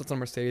so Hamilton's on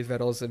Mercedes,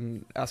 Vettel's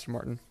in Aston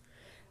Martin.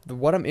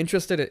 What I'm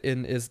interested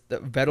in is the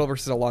Vettel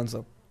versus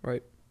Alonso,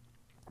 right?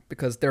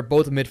 Because they're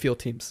both midfield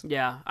teams.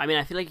 Yeah, I mean,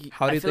 I feel like that's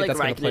gonna play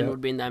Raikkonen out? would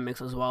be in that mix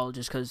as well,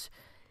 just because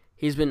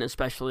he's been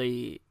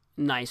especially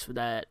nice with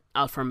that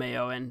Alfa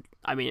Romeo, and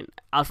I mean,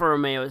 Alfa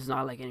Romeo is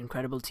not like an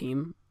incredible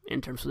team in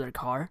terms of their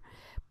car,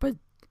 but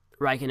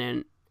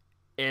Raikkonen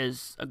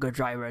is a good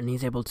driver, and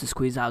he's able to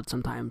squeeze out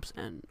sometimes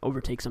and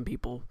overtake some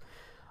people.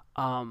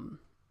 I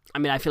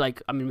mean, I feel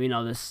like, we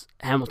know this,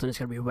 Hamilton is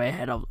going to be way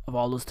ahead of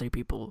all those 3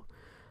 people,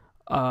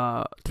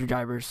 3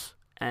 drivers,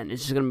 and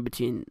it's just going to be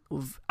between,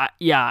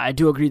 I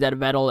do agree that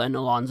Vettel and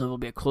Alonso will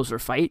be a closer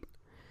fight,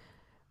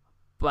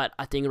 but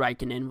I think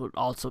Raikkonen would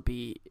also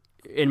be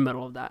in the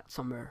middle of that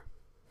somewhere.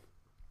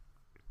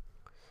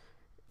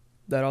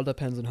 That all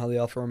depends on how the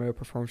Alfa Romeo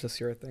performs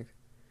this year, I think.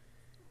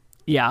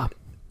 Yeah.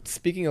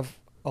 Speaking of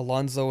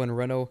Alonso and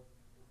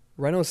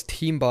Renault's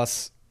team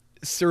boss,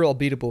 Cyril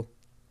Abiteboul,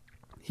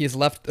 he has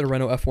left the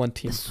Renault F1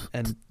 team,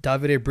 and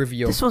Davide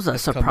Brivio this was a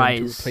has come in to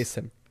surprise replace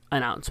him.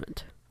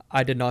 announcement.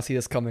 I did not see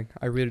this coming.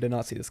 I really did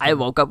not see this coming. I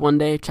woke up one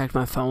day, checked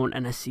my phone,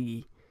 and I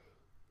see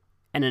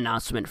an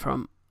announcement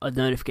from a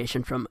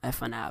notification from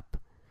F1 app.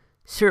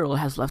 Cyril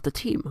has left the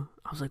team.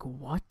 I was like,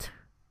 what?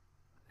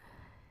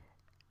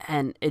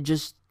 And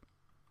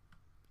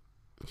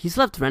he's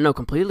left Renault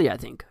completely, I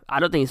think. I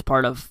don't think he's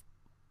part of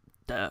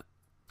the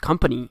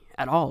company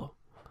at all.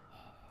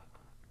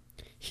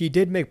 He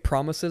did make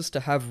promises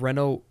to have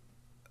Renault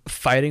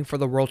fighting for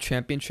the World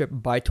Championship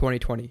by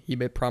 2020. He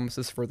made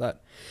promises for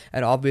that.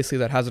 And obviously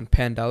that hasn't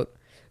panned out.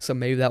 So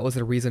maybe that was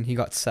the reason he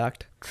got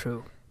sacked.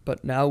 True.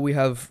 But now we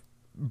have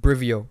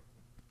Brivio,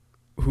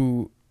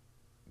 who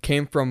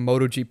came from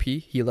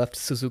MotoGP. He left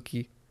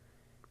Suzuki.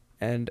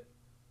 And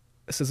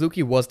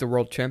Suzuki was the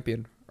world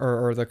champion,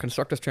 or the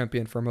Constructors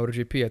champion for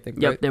MotoGP, I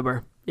think, Yep, right? they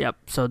were. Yep.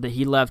 So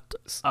he left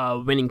a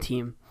winning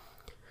team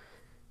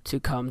to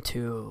come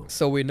to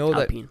So we know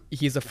Alpine. that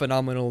he's a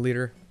phenomenal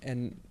leader,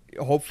 and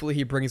hopefully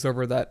he brings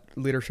over that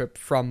leadership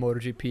from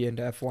MotoGP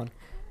into F1.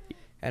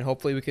 And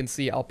hopefully we can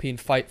see Alpine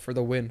fight for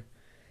the win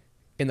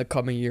in the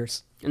coming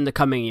years. In the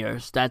coming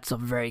years. That's a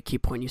very key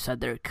point you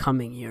said there,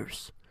 coming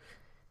years.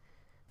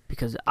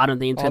 Because I don't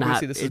think it's going to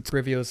happen. Obviously, this is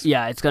Brivio's.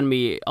 Yeah, it's going to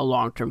be a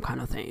long-term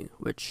kind of thing,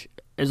 which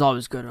is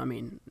always good. I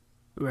mean,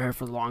 we're here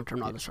for the long-term,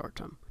 not the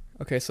short-term.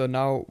 Okay, so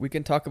now we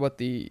can talk about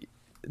the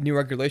new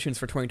regulations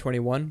for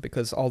 2021,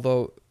 because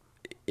although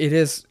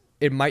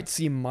it might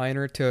seem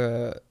minor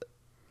to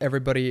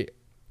everybody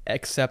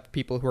except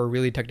people who are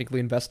really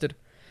technically invested,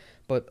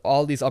 but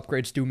all these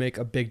upgrades do make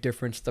a big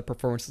difference to the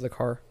performance of the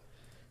car.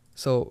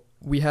 So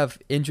we have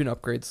engine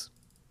upgrades.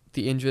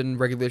 The engine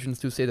regulations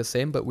do stay the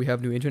same, but we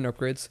have new engine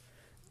upgrades.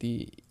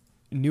 The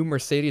new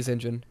Mercedes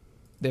engine,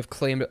 they've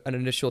claimed an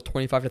initial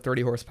 25 to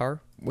 30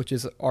 horsepower, which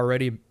is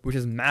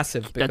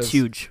massive. Because, that's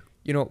huge.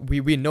 You know,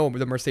 we know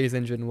the Mercedes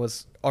engine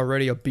was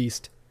already a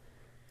beast,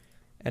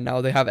 and now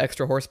they have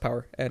extra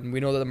horsepower. And we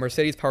know that the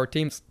Mercedes power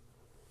teams,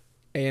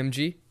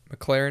 AMG,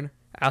 McLaren,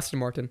 Aston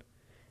Martin,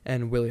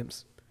 and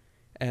Williams.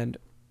 And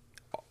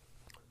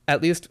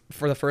at least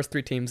for the first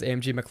 3 teams,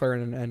 AMG,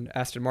 McLaren, and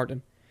Aston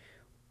Martin,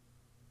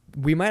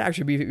 we might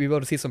actually be able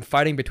to see some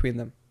fighting between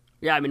them.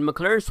 Yeah, I mean,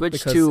 McLaren switched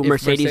Because to if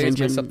Mercedes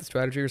engine. messed up the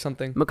strategy or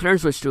something.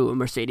 McLaren switched to a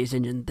Mercedes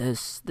engine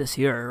this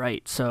year,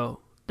 right? So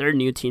they're a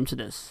new team to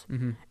this.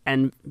 Mm-hmm.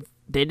 And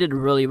they did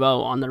really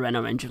well on the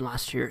Renault engine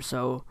last year.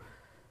 So,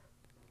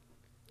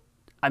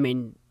 I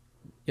mean...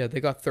 Yeah, they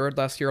got 3rd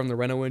last year on the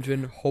Renault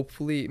engine.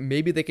 Hopefully,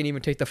 maybe they can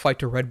even take the fight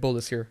to Red Bull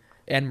this year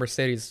and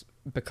Mercedes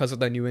because of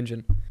that new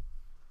engine.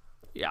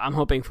 Yeah, I'm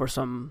hoping for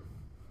some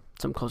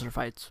closer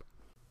fights.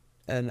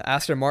 And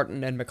Aston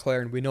Martin and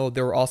McLaren, we know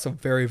they were also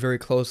very, very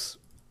close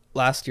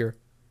last year.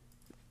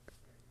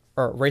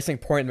 Or Racing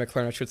Point and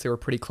McLaren, I should say, were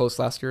pretty close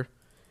last year.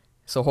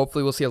 So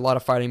hopefully we'll see a lot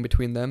of fighting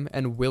between them.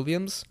 And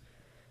Williams,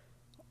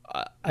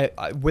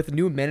 with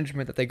new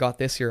management that they got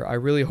this year, I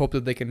really hope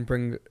that they can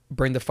bring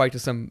the fight to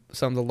some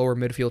of the lower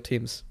midfield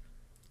teams.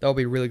 That would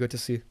be really good to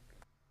see.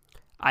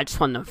 I just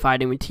want them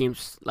fighting with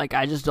teams. Like,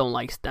 I just don't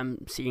like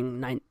them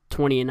seeing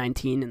 20 and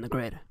 19 in the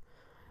grid.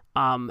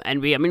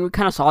 And we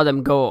kind of saw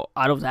them go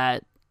out of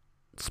that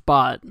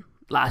spot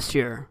last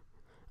year.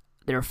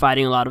 They were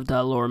fighting a lot of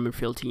the lower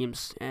midfield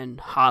teams, and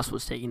Haas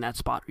was taking that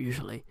spot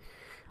usually.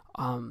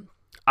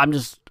 I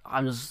just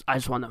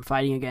want them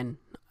fighting again.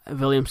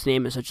 Williams'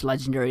 name is such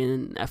legendary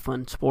in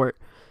F1 sport,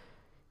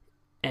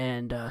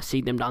 and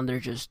seeing them down there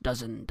just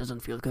doesn't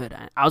feel good.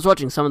 I was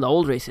watching some of the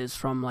old races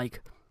from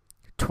like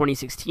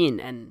 2016,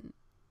 and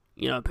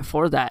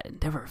before that,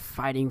 they were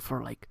fighting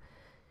for like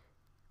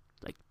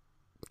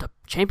the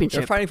championship.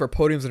 They're fighting for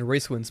podiums and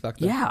race wins back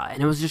then. Yeah,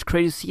 and it was just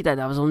crazy to see that.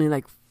 That was only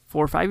like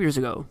 4 or 5 years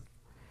ago.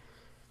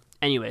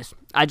 Anyways,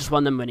 I just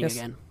want them winning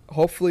again.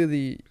 Hopefully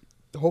the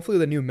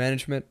new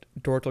management,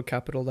 Dortal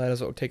Capital, that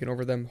has taken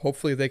over them,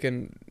 hopefully they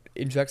can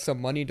inject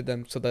some money into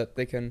them so that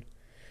they can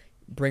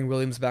bring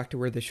Williams back to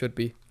where they should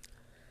be.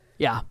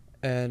 Yeah.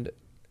 And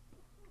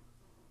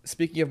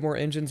speaking of more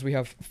engines, we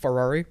have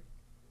Ferrari.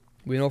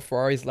 We know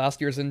Ferrari's last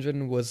year's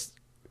engine was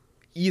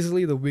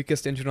easily the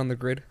weakest engine on the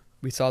grid.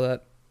 We saw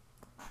that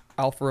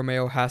Alfa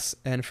Romeo, Haas,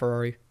 and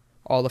Ferrari,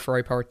 all the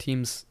Ferrari powered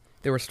teams,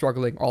 they were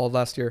struggling all of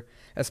last year,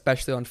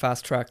 especially on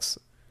fast tracks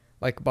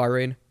like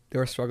Bahrain. They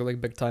were struggling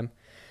big time.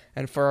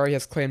 And Ferrari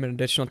has claimed an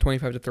additional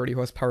 25 to 30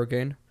 horsepower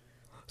gain.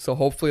 So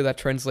hopefully that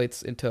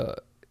translates into,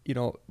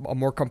 a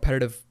more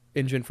competitive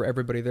engine for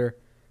everybody there.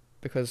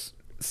 Because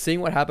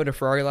seeing what happened to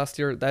Ferrari last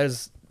year,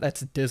 that's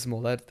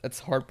dismal. That's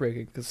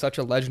heartbreaking. Because such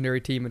a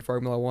legendary team in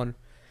Formula One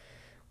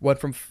went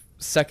from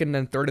second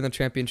and third in the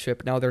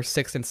championship. Now they're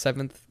sixth and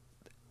seventh.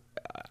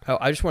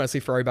 I just want to see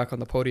Ferrari back on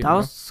the podium. That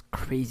was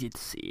crazy to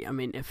see. I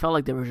mean, it felt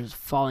like they were just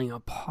falling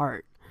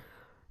apart.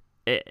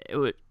 It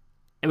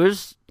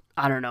was,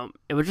 I don't know,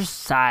 it was just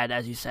sad,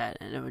 as you said,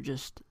 and it was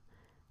just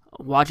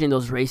watching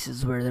those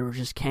races where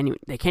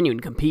they can't even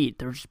compete.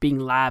 They were just being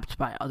lapped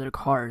by other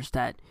cars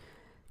that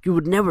you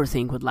would never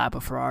think would lap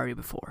a Ferrari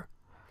before.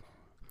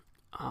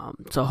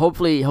 So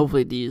hopefully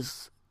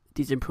these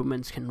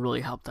improvements can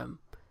really help them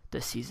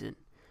this season.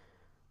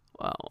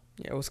 Well,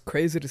 yeah, it was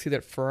crazy to see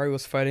that Ferrari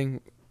was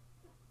fighting.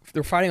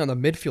 They're fighting on the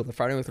midfield. They're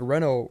fighting with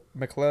Renault,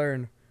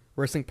 McLaren,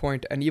 Racing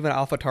Point, and even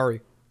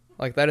AlphaTauri.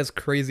 Like, that is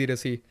crazy to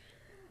see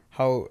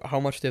how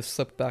much they've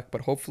slipped back.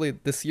 But hopefully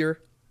this year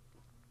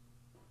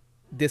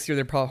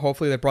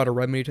hopefully they brought a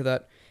remedy to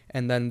that,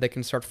 and then they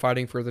can start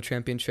fighting for the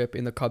championship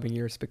in the coming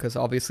years, because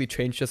obviously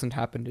change doesn't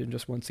happen in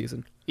just one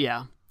season.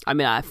 Yeah, I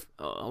mean, a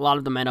lot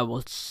of the meta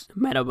will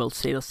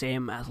stay the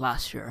same as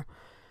last year.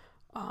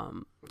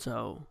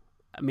 So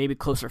maybe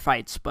closer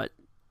fights, but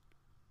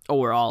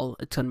overall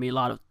it's gonna be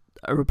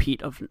a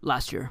repeat of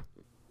last year.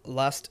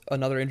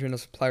 Another engine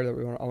supplier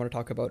that I want to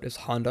talk about is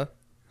Honda.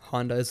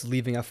 Honda is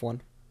leaving F1.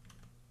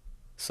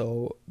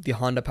 So the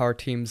Honda power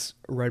teams,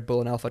 Red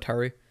Bull and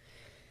AlphaTauri.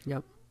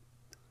 Yep.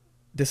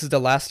 This is the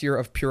last year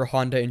of pure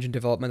Honda engine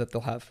development that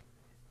they'll have.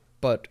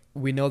 But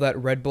we know that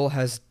Red Bull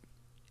has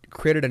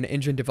created an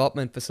engine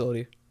development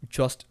facility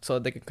just so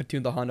that they can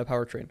continue the Honda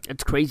powertrain.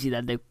 It's crazy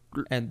that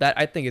and that,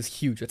 I think, is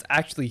huge. It's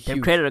actually huge.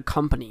 They've created a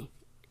company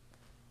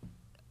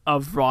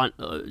of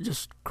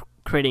just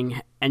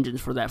creating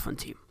engines for the F1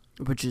 team,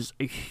 which is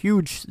a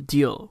huge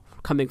deal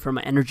coming from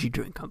an energy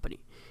drink company.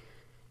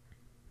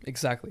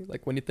 Exactly.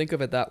 Like, when you think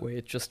of it that way,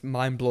 it's just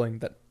mind-blowing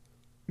that,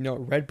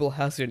 Red Bull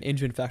has an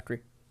engine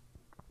factory.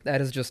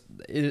 That is just,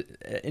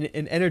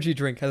 an energy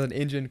drink has an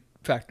engine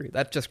factory.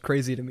 That's just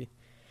crazy to me.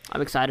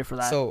 I'm excited for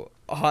that. So,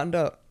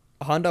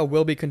 Honda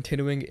will be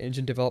continuing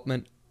engine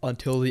development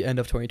until the end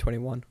of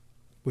 2021,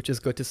 which is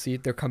good to see.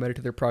 They're committed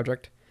to their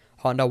project.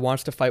 Honda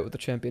wants to fight with the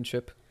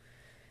championship.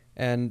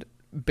 And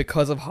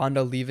because of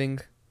Honda leaving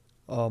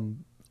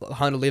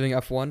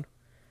F1,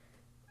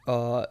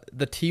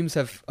 the teams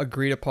have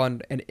agreed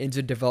upon an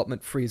engine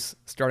development freeze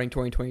starting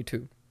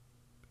 2022.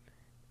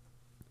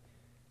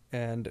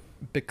 And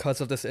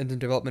because of this engine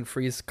development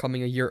freeze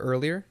coming a year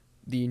earlier,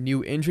 the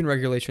new engine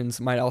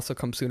regulations might also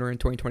come sooner in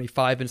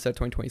 2025 instead of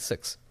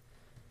 2026.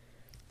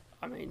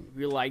 I mean,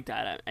 we like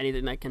that.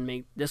 Anything that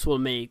can this will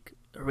make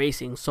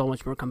racing so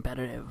much more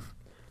competitive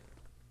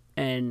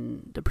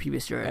in the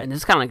previous year. And this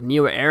is kind of like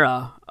newer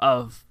era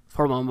of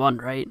Formula 1,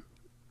 right?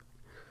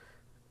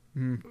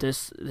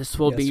 This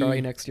will be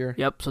starting next year.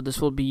 Yep. So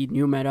this will be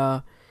new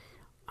meta.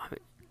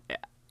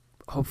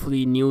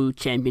 Hopefully, new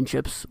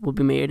championships will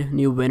be made,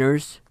 new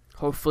winners.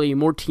 Hopefully,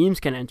 more teams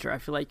can enter. I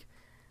feel like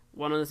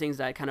one of the things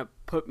that kind of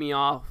put me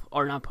off,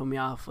 or not put me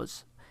off,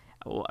 was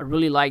I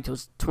really liked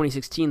was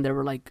 2016. There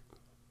were like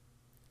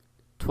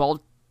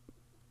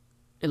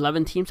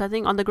 11 teams, I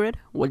think, on the grid.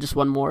 Well, just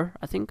one more,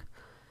 I think.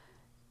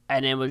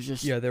 And it was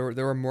just there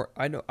were more.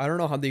 I don't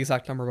know how the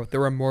exact number, but there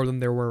were more than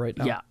there were right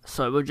now. Yeah.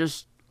 So it was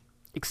just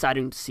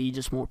exciting to see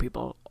just more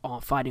people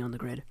fighting on the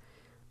grid.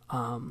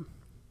 Um,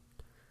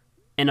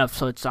 Enough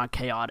so it's not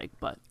chaotic,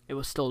 but it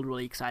was still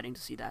really exciting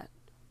to see that.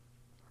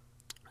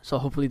 So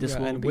hopefully this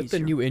will and be with easier.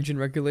 the new engine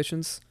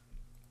regulations,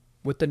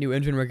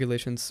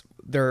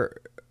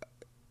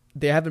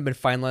 they haven't been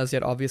finalized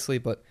yet, obviously,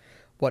 but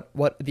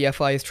what the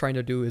FI is trying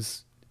to do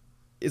is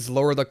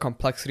lower the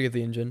complexity of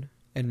the engine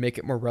and make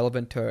it more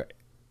relevant to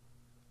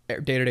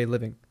day-to-day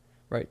living,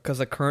 right? Because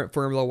the current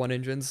Formula One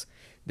engines,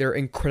 they're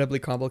incredibly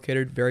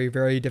complicated, very,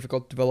 very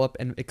difficult to develop,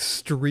 and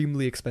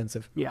extremely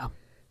expensive. Yeah.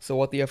 So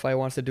what the FI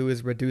wants to do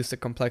is reduce the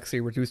complexity,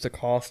 reduce the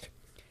cost,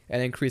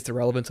 and increase the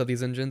relevance of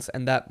these engines,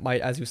 and that might,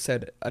 as you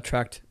said,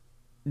 attract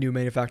new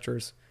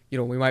manufacturers. You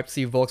know, we might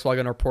see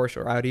Volkswagen or Porsche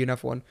or Audi in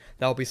F1.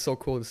 That would be so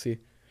cool to see.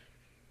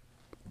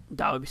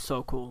 That would be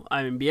so cool.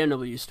 I mean,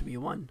 BMW used to be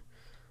one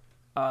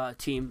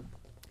team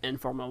in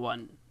Formula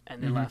One,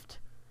 and they left.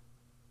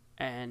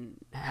 And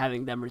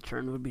having them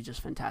return would be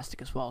just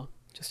fantastic as well.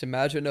 Just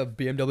imagine a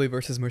BMW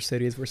versus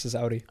Mercedes versus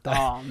Audi.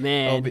 Oh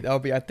man,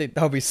 I think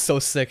that would be so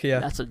sick. Yeah,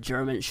 that's a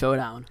German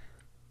showdown.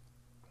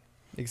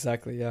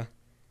 exactly. Yeah.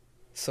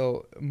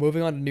 So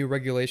moving on to new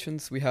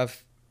regulations, we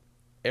have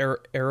aero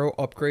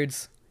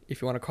upgrades,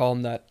 if you want to call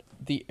them that.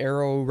 The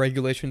aero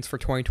regulations for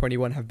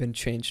 2021 have been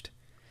changed.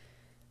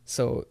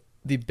 So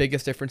the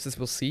biggest differences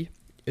we'll see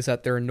is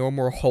that there are no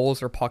more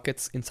holes or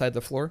pockets inside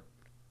the floor.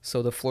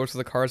 So the floors of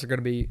the cars are going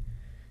to be,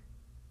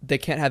 they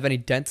can't have any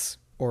dents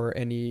or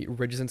any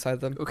ridges inside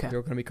them. Okay.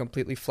 They're going to be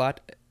completely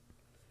flat.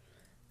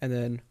 And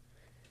then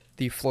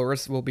the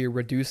floors will be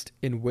reduced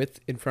in width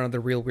in front of the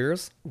rear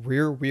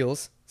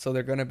wheels. So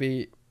they're going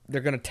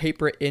to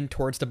taper it in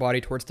towards the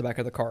body, towards the back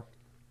of the car.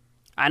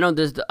 I know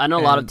a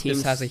lot of teams.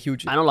 This has a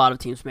huge. I know a lot of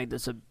teams make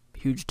this a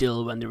huge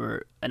deal when they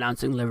were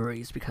announcing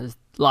liveries because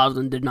a lot of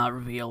them did not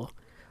reveal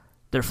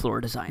their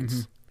floor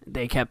designs.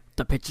 They kept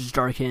the pictures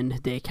darkened.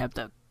 They kept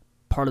the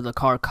part of the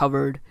car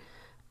covered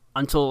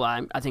until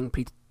I think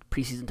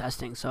preseason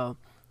testing. So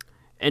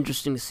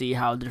interesting to see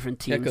how different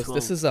teams. Yeah, because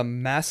this is a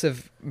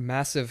massive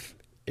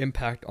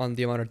impact on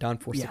the amount of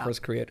downforce the cars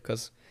create.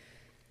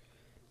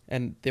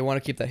 And they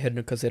want to keep that hidden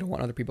because they don't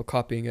want other people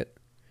copying it.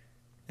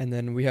 And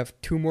then we have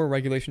two more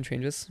regulation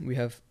changes. We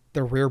have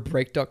the rear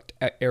brake duct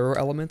aero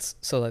elements,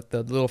 so that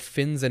the little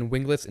fins and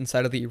winglets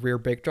inside of the rear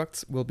brake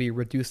ducts will be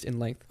reduced in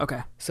length.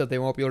 Okay. So they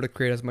won't be able to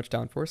create as much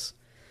downforce.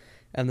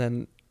 And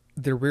then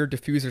the rear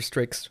diffuser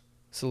strakes,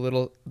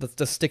 so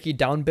the sticky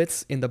down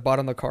bits in the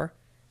bottom of the car,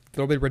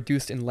 they'll be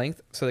reduced in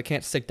length, so they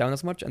can't stick down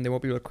as much, and they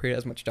won't be able to create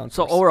as much downforce.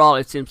 So overall,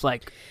 it seems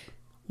like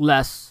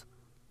less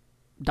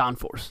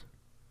downforce.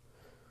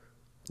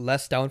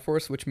 Less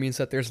downforce, which means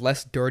that there's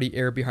less dirty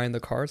air behind the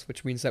cars,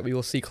 which means that we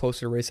will see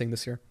closer racing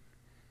this year.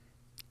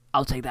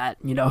 I'll take that,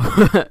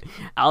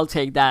 I'll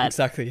take that.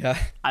 Exactly, yeah.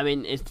 I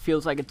mean, it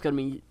feels like it's going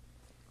to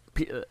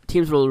be...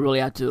 teams will really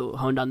have to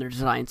hone down their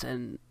designs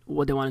and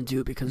what they want to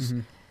do because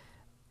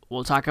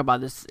we'll talk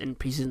about this in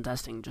preseason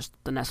testing, just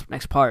the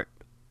next part.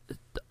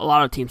 A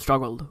lot of teams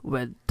struggled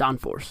with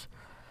downforce.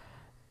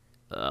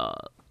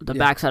 The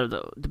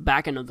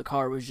back end of the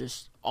car was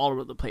just all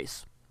over the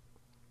place.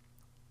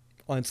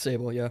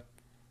 Unstable, yeah.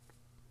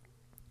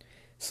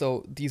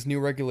 So these new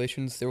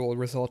regulations, they will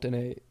result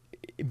in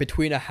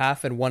between a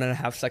half and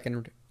 1.5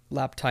 second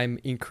lap time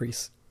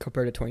increase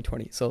compared to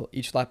 2020. So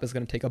each lap is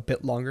going to take a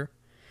bit longer.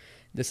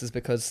 This is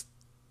because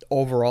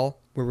overall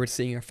we're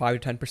seeing a 5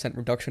 to 10%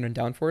 reduction in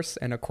downforce,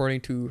 and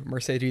according to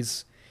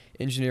Mercedes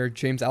engineer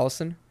James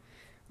Allison,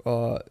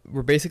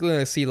 we're basically going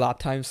to see lap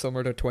times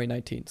similar to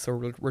 2019. So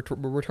we're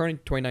returning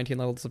to 2019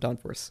 levels of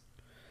downforce,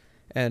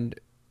 and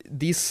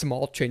these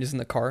small changes in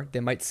the car, they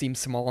might seem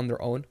small on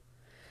their own,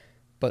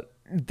 but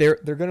they're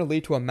going to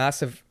lead to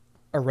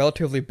a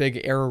relatively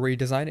big aero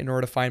redesign in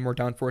order to find more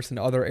downforce in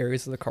other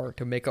areas of the car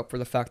to make up for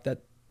the fact that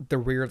the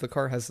rear of the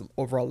car has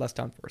overall less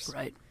downforce.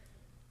 Right.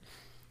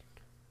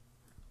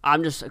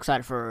 I'm just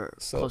excited for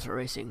closer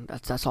racing.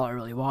 That's all I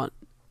really want.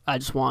 I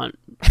just want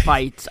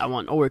fights. I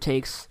want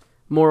overtakes.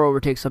 More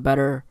overtakes, the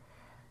better.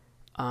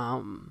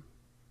 I'm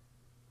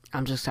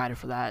just excited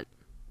for that.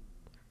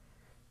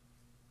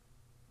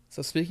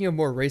 So speaking of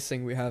more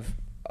racing, we have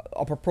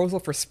a proposal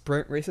for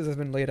sprint races has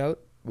been laid out,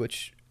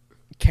 which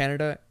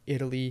Canada,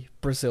 Italy,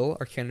 Brazil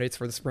are candidates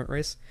for the sprint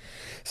race.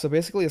 So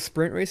basically a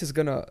sprint race is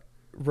going to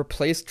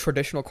replace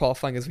traditional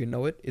qualifying as we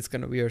know it. It's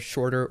going to be a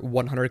shorter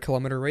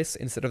 100-kilometer race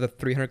instead of the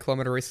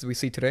 300-kilometer races we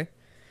see today.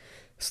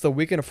 So the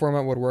weekend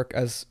format would work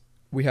as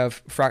we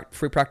have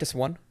free practice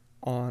 1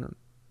 and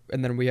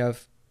then we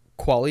have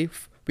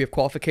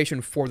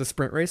qualification for the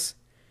sprint race,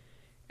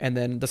 and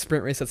then the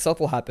sprint race itself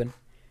will happen,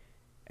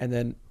 and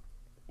then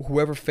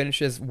whoever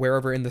finishes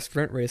wherever in the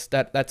sprint race,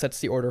 that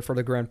sets the order for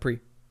the Grand Prix.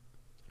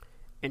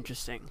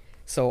 Interesting.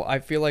 So I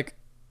feel like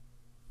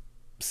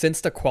since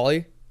the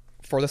quali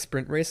for the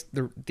sprint race,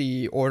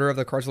 the order of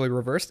the cars will be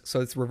reversed, so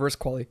it's reverse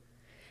quali,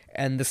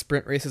 and the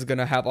sprint race is going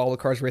to have all the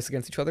cars race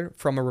against each other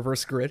from a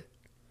reverse grid.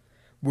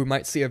 We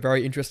might see a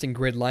very interesting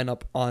grid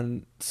lineup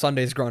on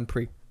Sunday's Grand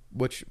Prix,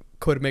 which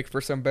could make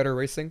for some better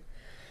racing.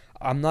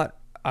 I'm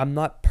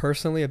not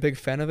personally a big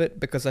fan of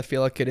it because I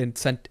feel like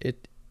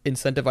it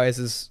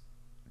incentivizes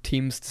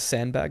teams to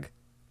sandbag,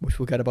 which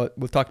we'll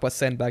talk about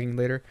sandbagging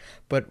later,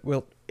 but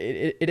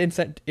it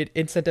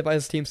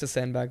incentivizes teams to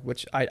sandbag,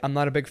 which I'm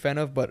not a big fan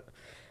of, but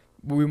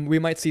we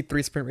might see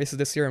 3 sprint races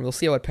this year, and we'll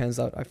see how it pans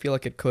out. I feel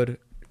like it could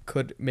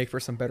make for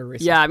some better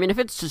racing. Yeah, I mean, if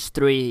it's just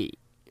 3,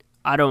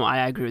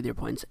 I agree with your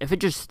points. If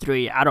it's just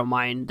 3, I don't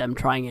mind them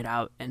trying it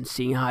out and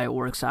seeing how it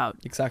works out.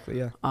 Exactly,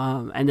 yeah.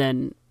 And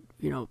then,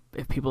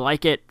 if people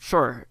like it,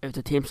 sure. If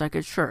the teams like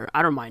it, sure.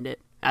 I don't mind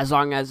it. As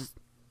long as,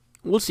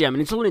 we'll see. I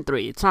mean, it's only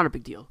 3. It's not a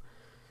big deal.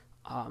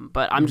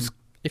 But I'm just...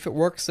 If it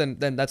works, then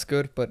that's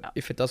good. But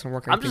if it doesn't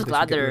work, I'm just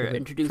glad they're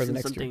introducing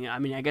something. Year. I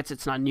mean, I guess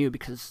it's not new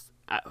because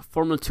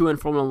Formula 2 and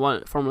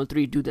Formula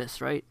 3 do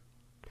this, right?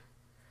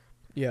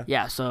 Yeah.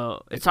 Yeah,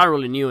 so it's not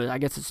really new. I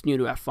guess it's new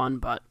to have fun,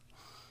 but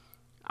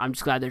I'm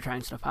just glad they're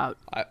trying stuff out.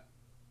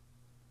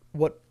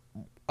 What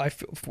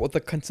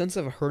the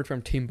consensus I've heard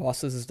from team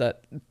bosses is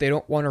that they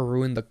don't want to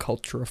ruin the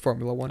culture of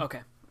Formula 1.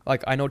 Okay.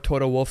 Like, I know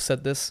Toto Wolff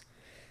said this.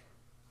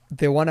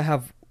 They want to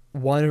have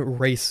one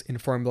race in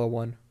Formula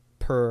 1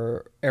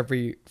 for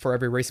every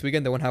race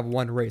weekend. They want to have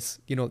one race.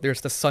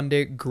 There's the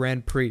Sunday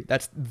Grand Prix.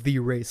 That's the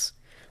race,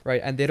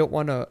 right? And they don't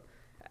want to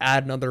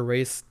add another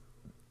race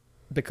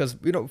because,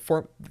 we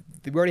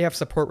already have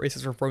support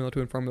races for Formula 2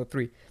 and Formula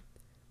 3.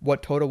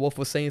 What Toto Wolff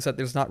was saying is that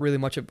there's not really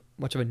much of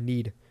a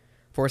need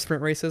for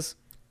sprint races.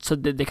 So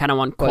they kind of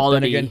want quality. But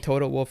then again,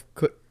 Toto Wolff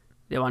could...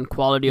 They want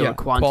quality over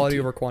quantity. Quality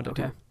over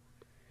quantity. Okay.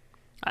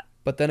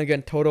 But then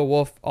again, Toto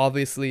Wolff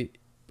obviously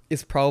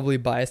is probably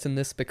biased in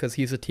this because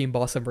he's a team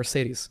boss of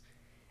Mercedes.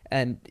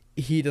 And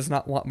he does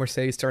not want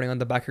Mercedes starting on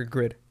the backer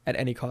grid at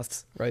any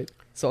costs, right?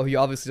 So he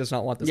obviously does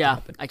not want this to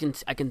happen. I can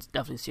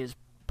definitely see his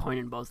point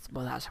in both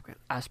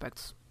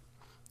aspects.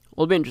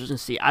 It'll be interesting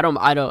to see. I don't.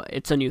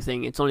 It's a new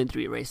thing. It's only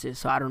 3 races,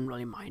 so I don't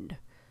really mind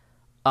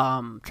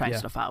trying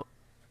stuff out.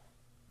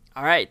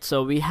 All right,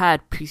 so we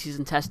had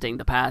preseason testing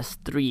the past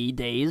 3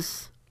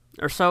 days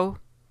or so,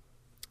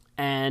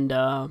 and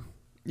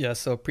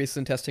so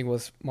preseason testing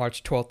was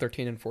March 12th,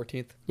 13th, and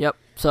 14th. Yep.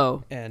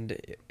 So and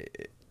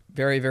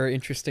very, very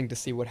interesting to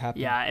see what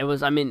happened. Yeah, it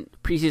was. I mean,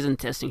 preseason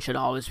testing should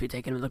always be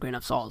taken with a grain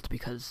of salt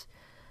because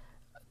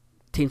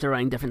teams are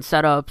running different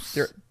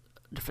setups,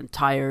 different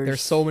tires.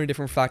 There's so many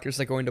different factors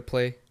that go into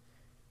play,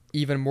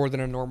 even more than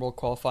a normal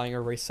qualifying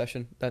or race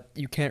session, that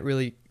you can't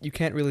really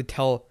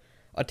tell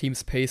a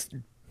team's pace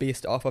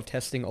based off of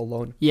testing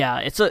alone.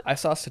 Yeah, I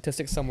saw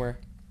statistics somewhere.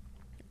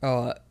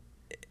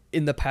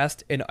 In the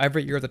past, in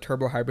every year of the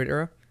turbo hybrid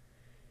era,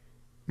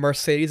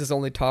 Mercedes has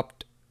only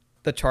topped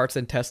the charts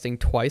in testing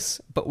twice,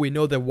 but we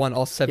know they won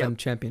all 7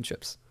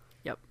 championships.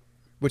 Yep.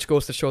 Which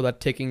goes to show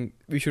that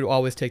we should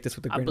always take this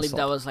with a grain of salt. I believe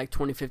that was like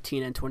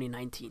 2015 and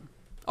 2019,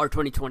 or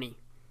 2020,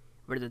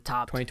 were the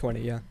top.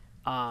 2020, yeah.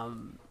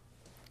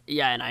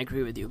 Yeah, and I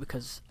agree with you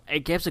because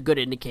it gives a good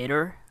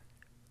indicator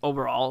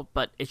overall,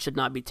 but it should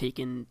not be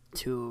taken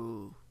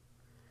to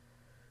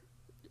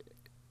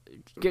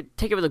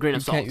take it with a grain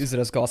of salt. You can't use it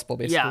as gospel,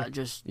 basically. Yeah,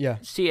 just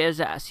see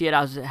it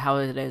as how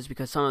it is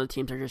because some of the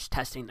teams are just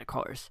testing their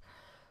cars.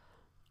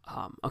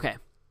 Okay,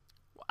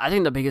 I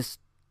think the biggest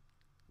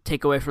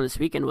takeaway from this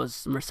weekend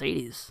was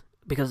Mercedes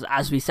because,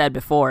 as we said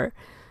before,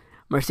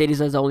 Mercedes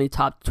has only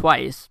topped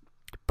twice,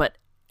 but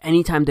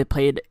anytime they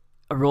played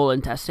a role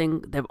in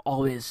testing, they've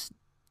always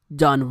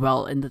done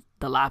well in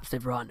the laps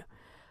they've run.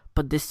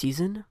 But this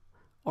season,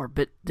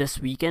 this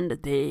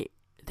weekend, they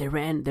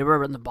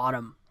were on the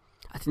bottom.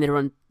 I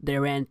think they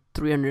ran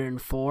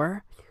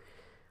 304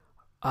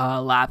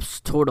 laps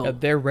total.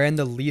 They ran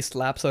the least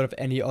laps out of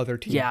any other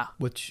team. Yeah,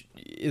 which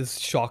is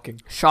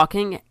shocking.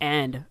 Shocking,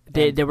 and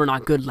they were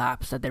not good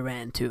laps that they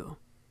ran too.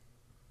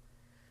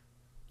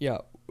 Yeah,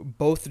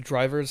 both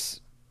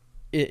drivers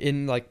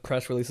in like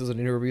press releases and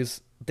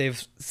interviews,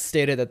 they've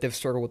stated that they've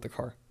struggled with the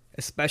car.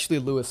 Especially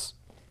Lewis.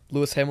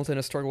 Lewis Hamilton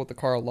has struggled with the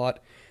car a lot.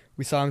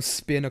 We saw him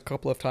spin a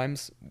couple of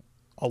times.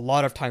 A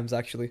lot of times,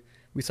 actually.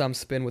 We saw him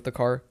spin with the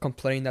car,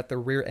 complaining that the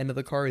rear end of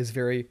the car is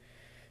very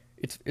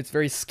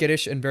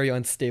skittish and very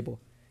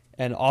unstable.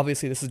 And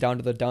obviously this is down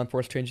to the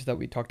downforce changes that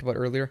we talked about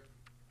earlier.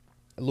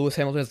 Lewis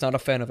Hamilton is not a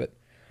fan of it.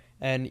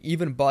 And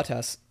even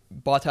Bottas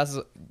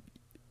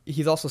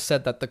he's also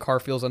said that the car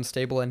feels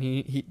unstable and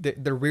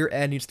the rear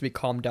end needs to be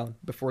calmed down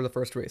before the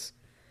first race.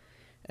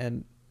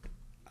 And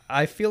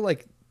I feel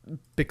like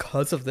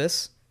because of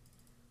this,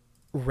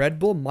 Red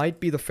Bull might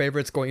be the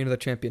favorites going into the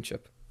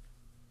championship.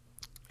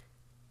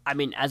 I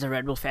mean, as a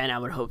Red Bull fan, I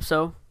would hope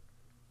so.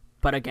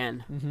 But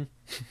again,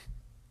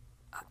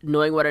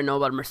 knowing what I know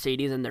about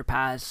Mercedes and their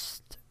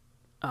past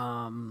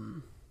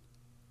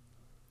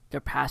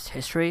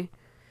history,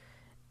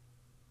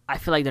 I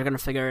feel like they're going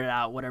to figure it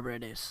out, whatever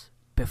it is,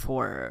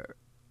 before,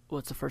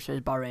 what's the first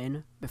race?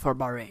 Bahrain? Before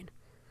Bahrain.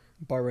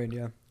 Bahrain,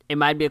 yeah. It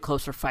might be a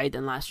closer fight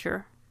than last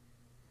year,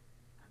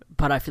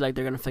 but I feel like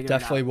they're going to figure it out.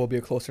 Definitely will be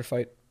a closer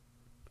fight.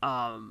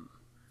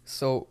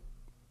 So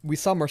we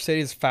saw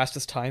Mercedes'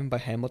 fastest time by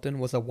Hamilton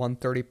was a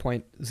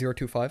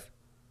 1:30.025.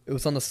 It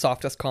was on the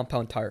softest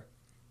compound tire.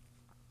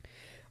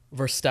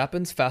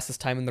 Verstappen's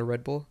fastest time in the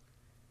Red Bull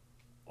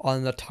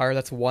on the tire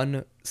that's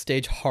one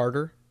stage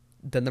harder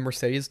than the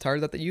Mercedes tire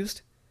that they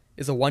used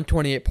is a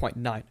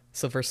 128.9.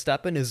 So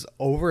Verstappen is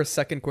over a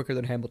second quicker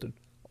than Hamilton,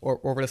 or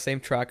over the same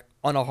track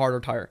on a harder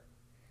tire.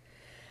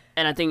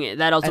 And I think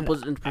that also And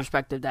puts into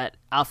perspective that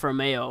Alfa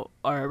Romeo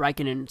or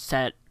Raikkonen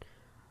set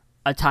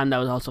a time that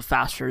was also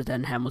faster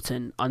than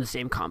Hamilton on the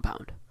same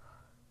compound.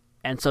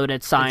 And so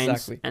did Sainz,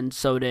 Exactly. and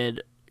so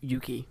did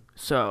Yuki.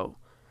 So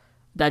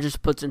that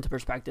just puts into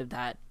perspective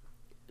that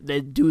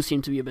they do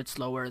seem to be a bit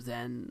slower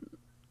than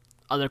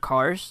other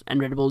cars, and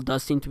Red Bull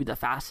does seem to be the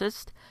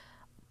fastest.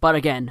 But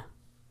again,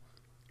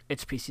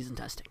 it's preseason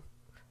testing,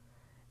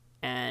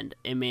 and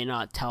it may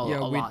not tell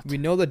a lot. We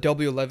know the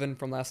W11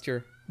 from last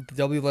year.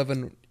 The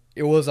W11,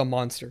 it was a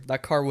monster.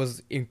 That car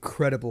was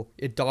incredible.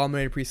 It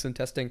dominated preseason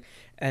testing,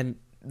 and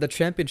the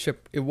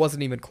championship, it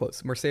wasn't even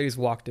close. Mercedes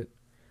walked it.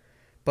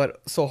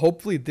 But so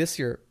hopefully this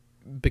year,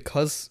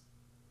 because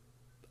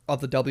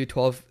of the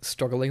W12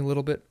 struggling a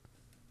little bit,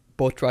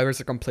 both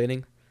drivers are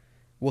complaining,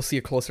 we'll see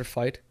a closer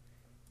fight.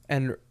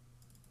 And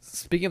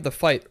speaking of the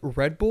fight,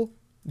 Red Bull,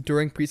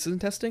 during preseason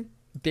testing,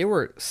 they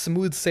were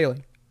smooth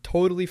sailing,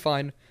 totally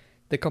fine.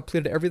 They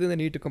completed everything they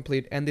needed to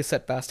complete, and they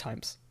set fast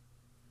times.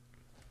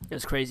 It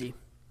was crazy.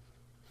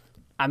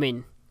 I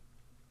mean,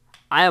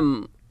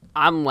 I'm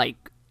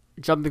like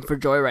jumping for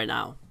joy right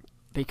now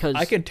because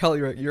I can tell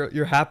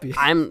you're happy.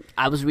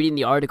 I was reading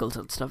the articles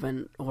and stuff,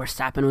 and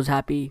Verstappen was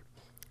happy,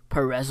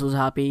 Perez was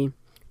happy.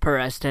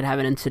 Perez did have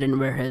an incident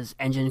where his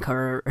engine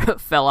cover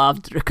fell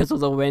off because of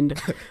the wind,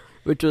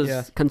 which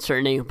was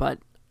concerning. But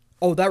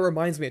oh, that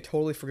reminds me, I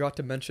totally forgot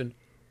to mention,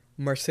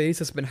 Mercedes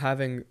has been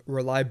having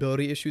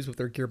reliability issues with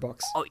their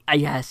gearbox. oh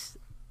yes,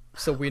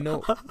 So we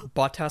know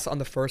Bottas on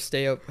the first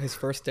day of his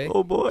first day,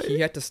 oh boy, he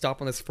had to stop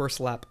on his first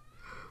lap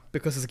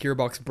because his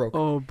gearbox broke.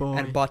 oh boy,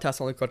 And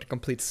Bottas only got to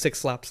complete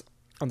 6 laps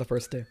on the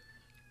first day.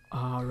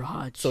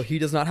 Raj. So he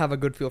does not have a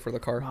good feel for the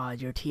car.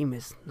 Raj, your team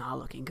is not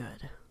looking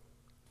good.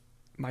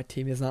 My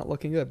team is not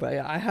looking good, but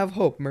I have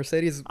hope.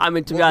 Mercedes. I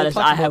mean, to be we'll honest,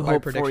 talk I about have my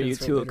hope for you predictions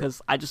too later.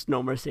 because I just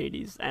know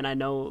Mercedes and I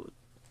know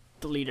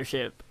the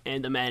leadership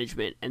and the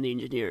management and the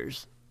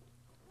engineers.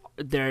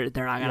 They're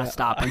not gonna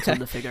stop until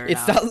they figure it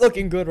It's out. not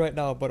looking good right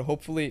now, but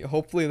hopefully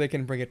they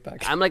can bring it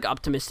back. I'm like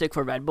optimistic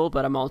for Red Bull,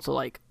 but I'm also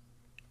like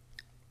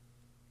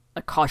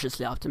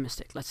cautiously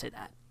optimistic. Let's say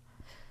that.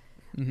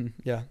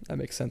 Yeah, that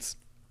makes sense.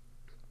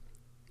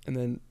 And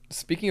then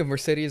speaking of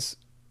Mercedes,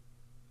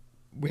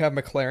 we have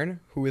McLaren,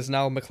 who is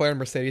now McLaren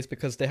Mercedes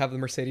because they have the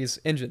Mercedes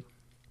engine,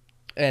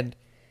 and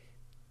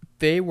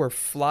they were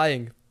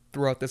flying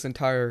throughout this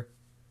entire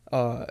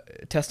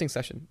testing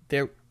session.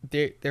 They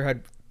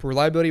had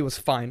reliability was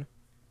fine,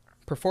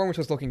 performance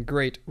was looking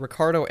great.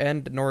 Ricciardo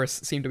and Norris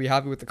seemed to be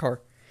happy with the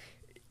car.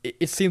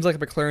 It seems like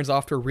McLaren's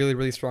off to a really,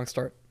 really strong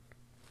start.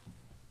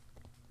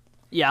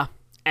 Yeah,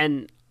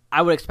 and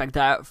I would expect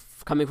that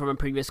coming from a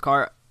previous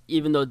car,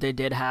 even though they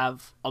did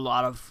have a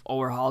lot of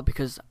overhaul.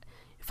 Because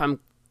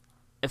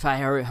if I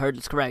heard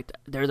this correct,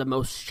 they're the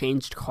most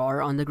changed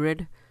car on the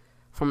grid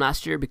from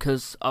last year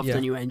because of the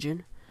new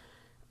engine.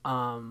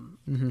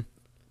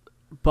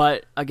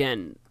 But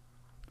again,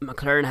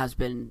 McLaren has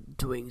been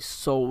doing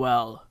so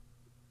well.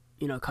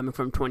 You know, coming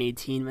from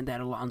 2018 when they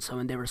had Alonso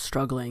and they were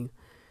struggling,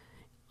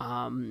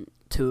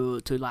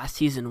 to last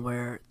season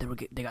where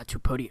they got 2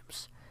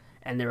 podiums,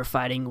 and they were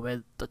fighting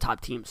with the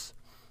top teams.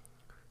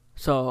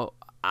 So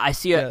I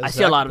see a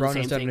lot of the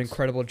same has done things. an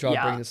incredible job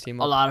bringing this team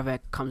up. A lot of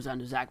it comes down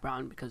to Zach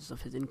Brown because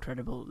of his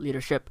incredible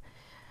leadership.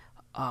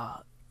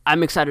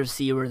 I'm excited to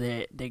see where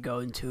they go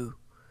into,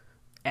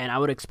 and I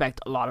would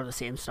expect a lot of the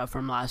same stuff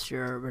from last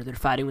year, where they're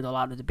fighting with a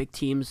lot of the big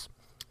teams,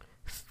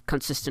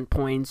 consistent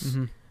points,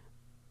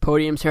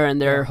 podiums here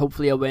and there,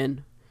 hopefully a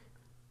win.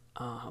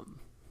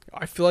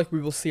 I feel like we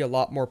will see a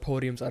lot more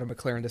podiums out of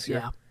McLaren this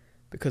year,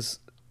 because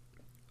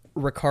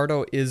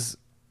Ricciardo is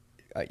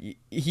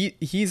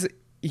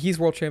he's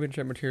world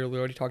championship material. We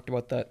already talked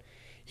about that.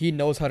 He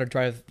knows how to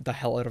drive the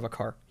hell out of a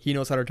car. He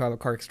knows how to drive a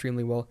car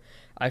extremely well.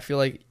 I feel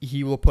like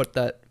he will put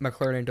that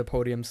McLaren into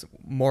podiums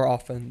more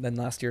often than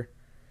last year,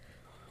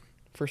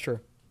 for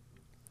sure.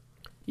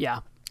 Yeah,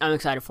 I'm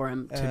excited for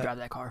him to drive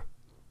that car.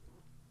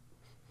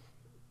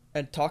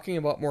 And talking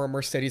about more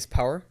Mercedes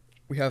power,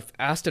 we have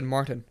Aston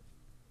Martin,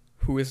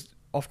 who is,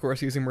 of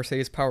course, using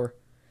Mercedes power.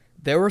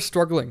 They were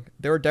struggling.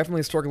 They were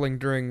definitely struggling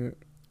during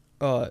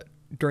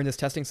this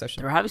testing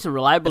session. They were having some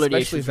reliability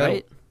Especially issues, Vettel.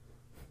 right?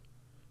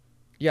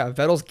 Yeah,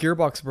 Vettel's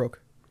gearbox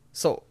broke.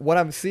 So what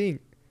I'm seeing,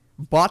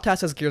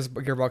 Bottas'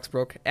 gearbox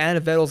broke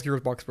and Vettel's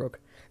gearbox broke.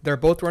 They're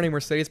both running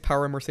Mercedes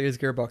power and Mercedes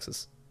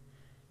gearboxes.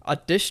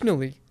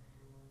 Additionally,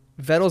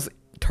 Vettel's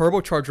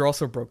turbocharger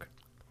also broke,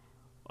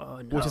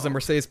 which is a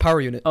Mercedes power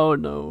unit. Oh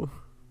no.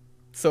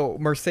 So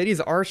Mercedes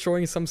are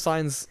showing some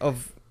signs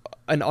of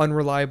an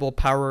unreliable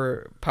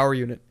power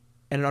unit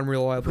and an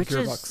unreliable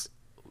gearbox.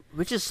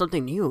 Which is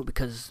something new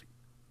because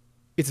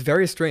it's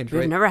very strange,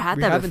 we've right? never had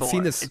we that haven't before.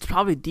 seen this. It's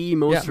probably the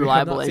most we have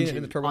reliable not seen it in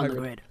engine the turbo on the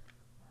hybrid.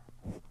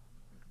 grid.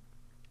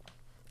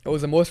 It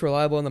was the most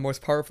reliable and the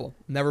most powerful.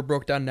 Never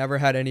broke down, never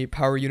had any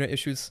power unit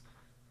issues.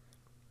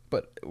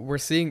 But we're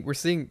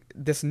seeing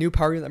this new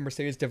power unit that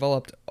Mercedes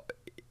developed,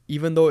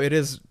 even though it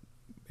is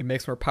it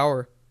makes more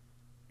power,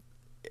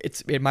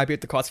 it might be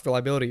at the cost of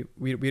reliability.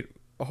 We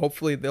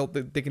hopefully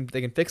they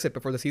can fix it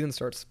before the season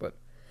starts, but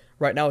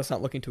right now it's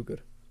not looking too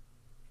good.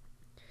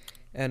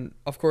 And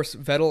of course,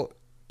 Vettel,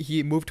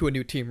 he moved to a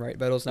new team, right?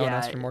 Vettel's now in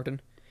Aston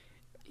Martin.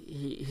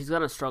 He's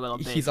gonna struggle a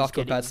bit. He's off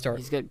to a bad start.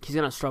 He's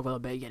gonna struggle a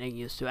bit getting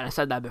used to it. And I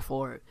said that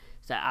before.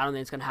 Is that I don't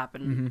think it's gonna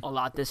happen a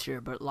lot this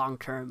year, but long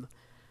term,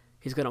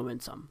 he's gonna win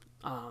some.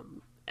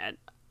 And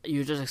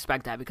you just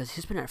expect that because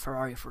he's been at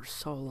Ferrari for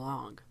so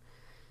long.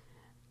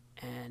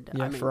 And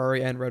yeah, I mean,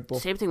 Ferrari and Red Bull.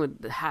 Same thing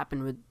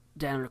happened with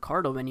Daniel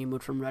Ricciardo when he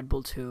moved from Red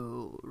Bull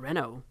to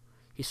Renault.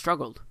 He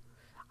struggled.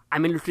 I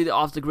mean, literally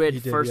off the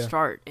grid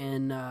start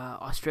in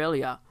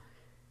Australia.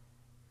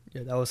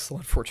 Yeah, that was so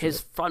unfortunate.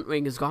 His front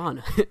wing is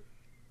gone.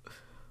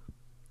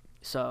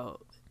 So.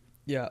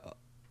 Yeah.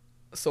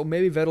 So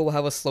maybe Vettel will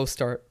have a slow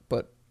start,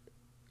 but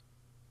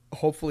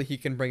hopefully he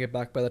can bring it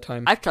back by the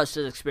time. I trust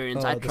his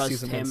experience. I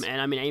trust him. Ends. And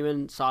I mean, I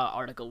even saw an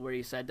article where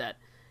he said that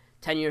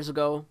 10 years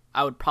ago,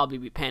 I would probably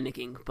be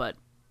panicking, but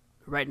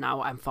right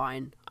now I'm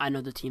fine. I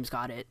know the team's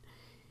got it.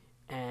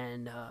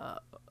 And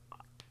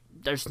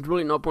there's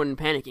really no point in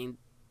panicking.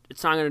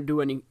 It's not gonna do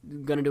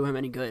him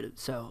any good.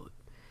 So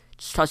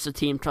just trust the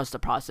team, trust the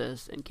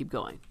process, and keep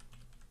going.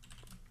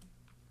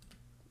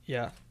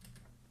 Yeah.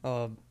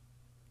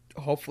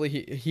 Hopefully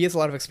he has a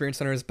lot of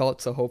experience under his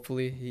belt, so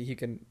hopefully he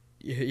can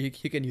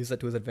use that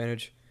to his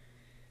advantage.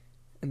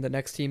 And the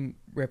next team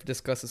we have to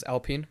discuss is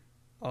Alpine.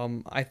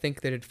 I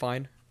think they did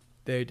fine.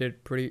 They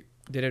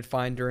did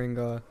fine during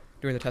the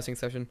testing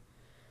session.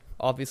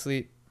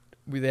 Obviously,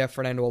 they have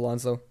Fernando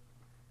Alonso,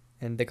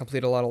 and they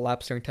completed a lot of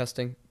laps during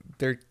testing.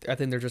 I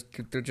think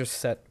they're just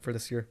set for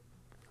this year.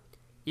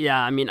 Yeah,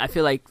 I mean, I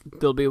feel like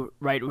they'll be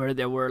right where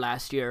they were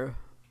last year.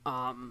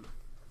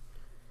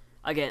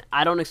 Again,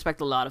 I don't expect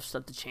a lot of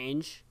stuff to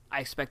change. I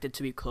expect it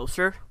to be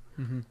closer.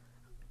 Mm-hmm.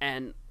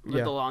 And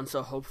with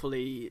Alonso,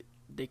 hopefully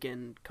they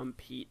can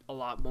compete a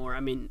lot more. I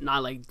mean,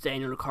 not like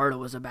Daniel Ricciardo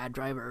was a bad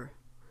driver.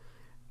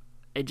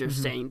 It's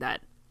just saying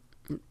that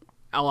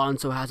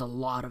Alonso has a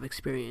lot of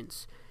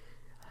experience.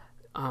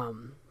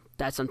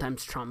 That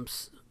sometimes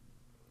trumps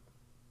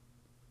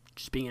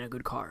just being in a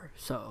good car.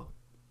 So,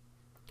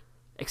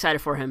 excited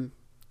for him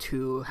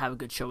to have a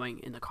good showing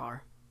in the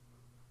car.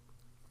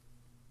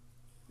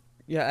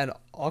 Yeah, and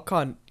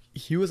Ocon,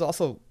 he was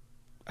also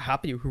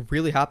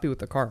really happy with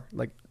the car.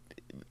 Like,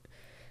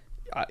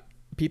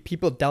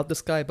 people doubt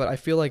this guy, but I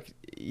feel like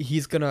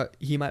he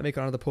might make it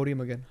onto the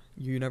podium again.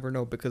 You never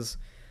know because,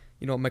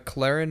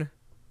 McLaren,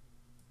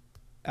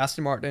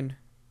 Aston Martin,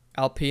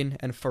 Alpine,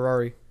 and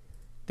Ferrari,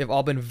 they've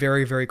all been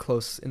very, very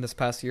close in this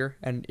past year.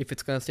 And if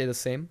it's gonna stay the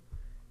same,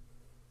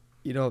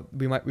 we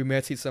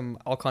might see some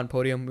Ocon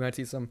podium, we might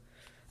see some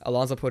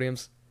Alonso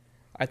podiums.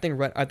 I think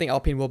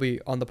Alpine will be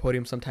on the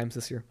podium sometimes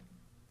this year.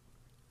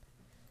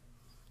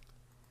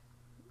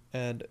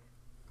 And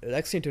the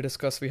next team to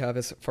discuss we have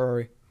is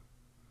Ferrari.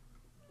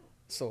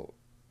 So,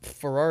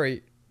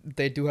 Ferrari,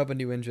 they do have a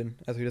new engine,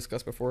 as we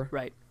discussed before.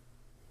 Right.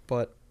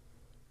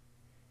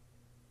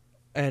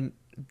 And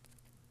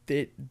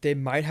they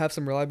might have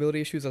some reliability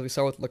issues, as we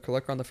saw with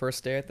Leclerc on the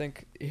first day, I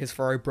think. His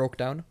Ferrari broke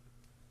down.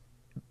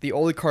 The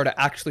only car to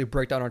actually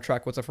break down on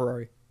track was a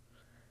Ferrari.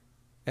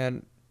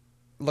 And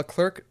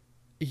Leclerc,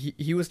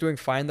 he was doing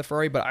fine in the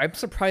Ferrari, but I'm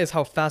surprised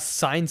how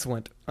fast Sainz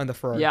went on the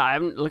Ferrari. Yeah,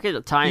 I'm looking at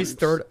the times. He's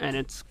third, and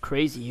it's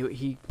crazy.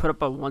 He put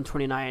up a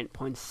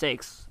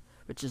 129.6,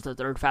 which is the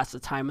third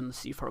fastest time in the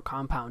C4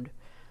 compound.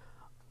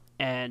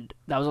 And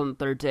that was on the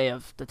third day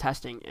of the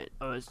testing.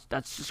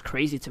 That's just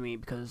crazy to me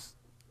because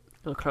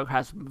Leclerc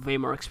has way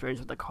more experience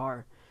with the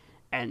car.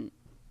 And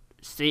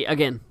see,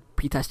 again,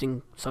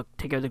 pre-testing, so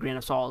take it with a grain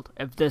of salt.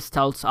 If this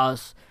tells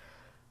us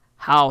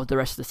how the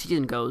rest of the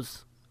season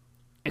goes,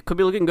 it could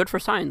be looking good for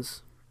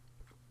Sainz.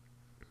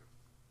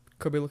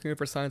 Could be looking good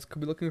for Sainz. Could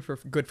be looking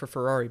good for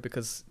Ferrari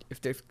because if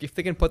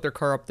they can put their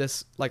car up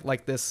this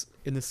like this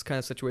in this kind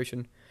of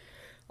situation,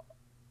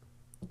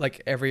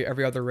 like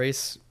every other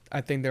race,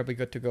 I think they'll be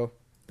good to go.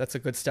 That's a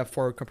good step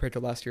forward compared to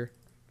last year.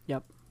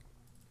 Yep.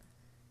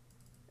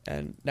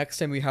 And next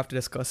thing we have to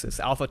discuss is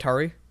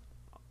AlphaTauri.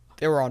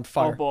 They were on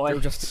fire. Oh boy. They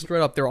were just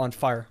straight up. They were on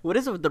fire. What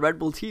is it with the Red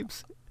Bull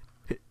teams?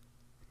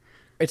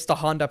 It's the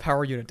Honda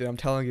power unit, dude. I'm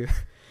telling you.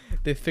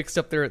 They fixed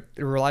up their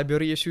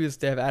reliability issues.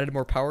 They have added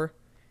more power.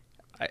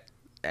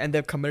 And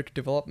they've committed to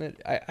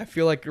development. I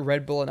feel like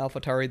Red Bull and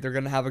AlphaTauri, they're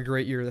going to have a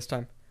great year this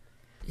time.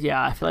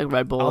 Yeah, I feel like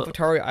Red Bull.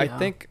 AlphaTauri, yeah.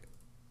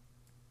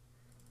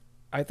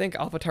 I think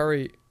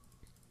AlphaTauri,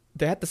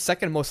 they had the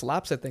second most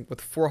laps, I think,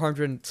 with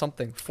 400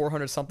 something.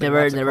 They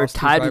were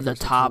tied with the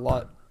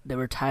top. They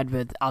were tied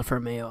with Alfa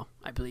Romeo,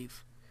 I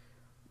believe.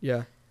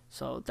 Yeah.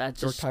 So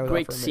that's just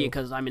great to see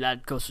because, I mean,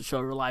 that goes to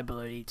show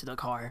reliability to the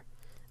car.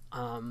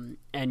 And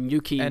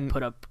Yuki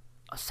put up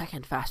a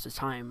second fastest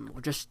time.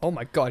 Oh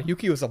my god,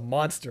 Yuki was a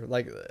monster.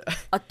 Like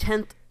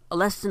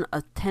less than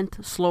a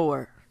tenth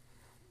slower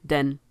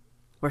than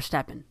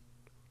Verstappen,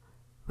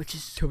 which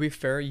is. To be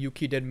fair,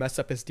 Yuki did mess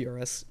up his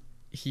DRS.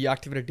 He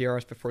activated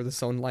DRS before the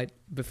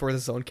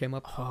zone came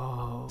up.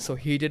 Oh. So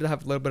he did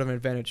have a little bit of an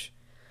advantage.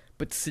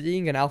 But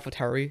seeing an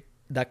AlphaTauri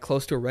that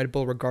close to a Red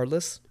Bull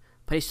regardless.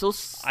 But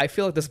I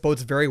feel like this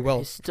bodes very well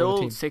he's for the still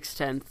team.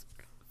 6/10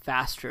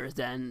 faster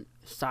than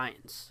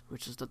Sainz,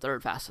 which is the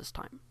third fastest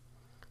time.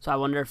 So I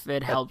wonder if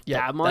it helped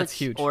that much, that's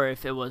huge. or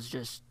if it was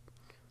just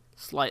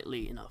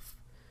slightly enough.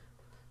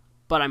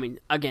 But I mean,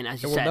 again,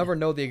 as you We'll said, never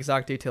know the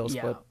exact details,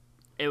 yeah, but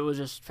it was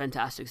just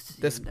fantastic to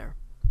see him there.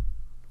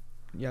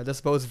 yeah,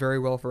 this bodes very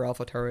well for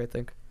AlphaTauri, I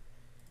think.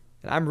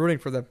 And I'm rooting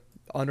for the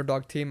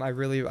underdog team. I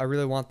really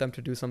want them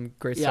to do some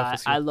great stuff Yeah,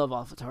 this year. I love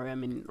AlphaTauri. I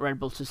mean, Red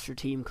Bull's sister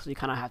team, because you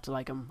kind of have to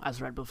like them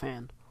as a Red Bull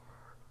fan.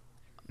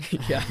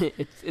 Yeah.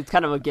 it's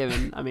kind of a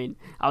given. I mean,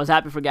 I was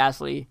happy for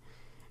Gasly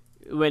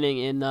winning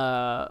in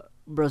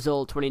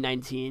Brazil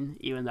 2019,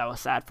 even though I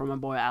was sad for my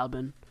boy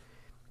Albon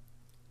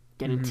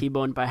getting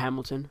T-boned by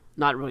Hamilton.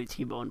 Not really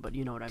T-boned, but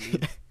you know what I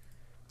mean.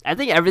 I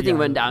think everything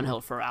went downhill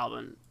for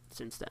Albon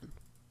since then.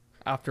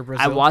 After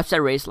Brazil. I watched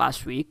that race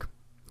last week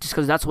just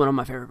because that's one of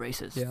my favorite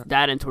races. Yeah.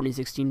 That and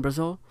 2016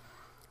 Brazil.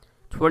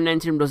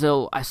 2019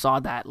 Brazil, I saw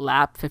that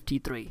lap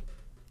 53.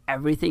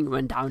 Everything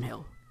went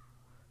downhill.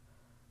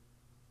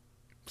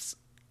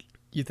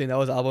 You think that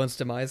was Albon's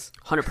demise?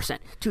 100%.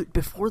 Dude,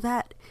 before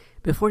that,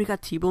 before he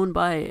got T-boned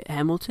by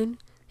Hamilton,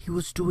 he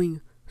was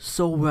doing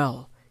so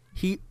well.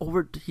 He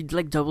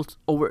like doubled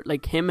over,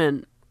 like him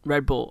and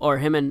Red Bull, or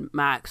him and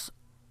Max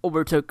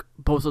overtook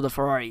both of the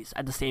Ferraris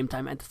at the same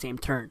time, at the same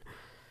turn.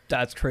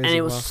 That's crazy. And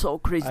it was so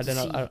crazy I to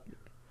don't see. know.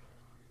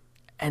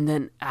 And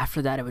then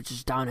after that, it was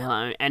just downhill.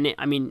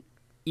 I mean,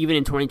 even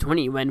in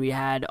 2020, when we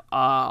had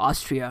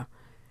Austria,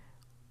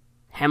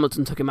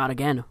 Hamilton took him out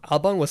again.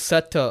 Albon was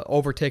set to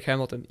overtake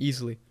Hamilton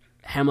easily.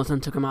 Hamilton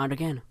took him out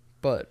again.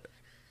 But,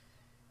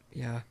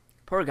 yeah.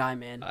 Poor guy,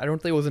 man. I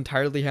don't think it was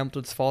entirely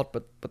Hamilton's fault,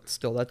 but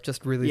still, that's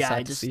just really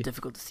sad to see. Yeah, it's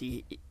difficult to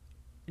see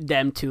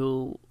them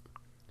two,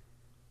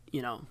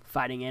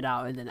 fighting it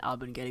out, and then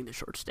Albon getting the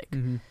short stick.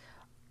 Mm-hmm.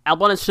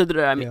 Albon is still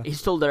there. I mean, Yeah. he's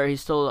still there. He's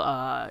still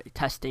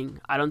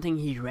testing. I don't think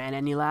he ran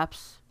any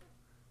laps.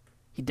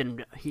 He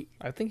didn't.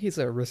 I think he's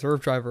a reserve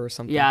driver or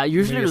something. Yeah,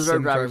 usually Maybe a reserve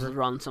sim drivers driver.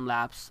 run some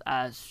laps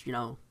as,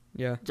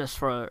 Yeah. just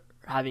for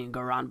having a go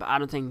around, but I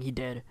don't think he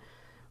did.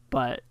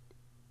 But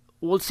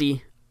we'll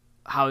see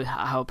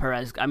how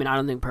Perez. I mean, I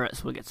don't think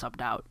Perez will get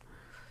subbed out,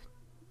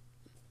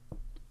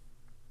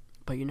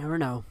 but you never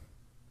know.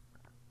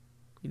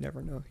 You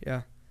never know,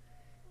 yeah.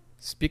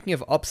 Speaking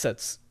of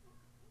upsets,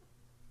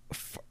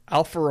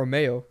 Alfa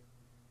Romeo,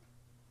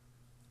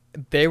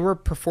 they were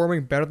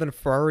performing better than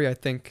Ferrari, I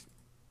think,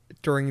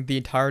 during the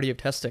entirety of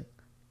testing.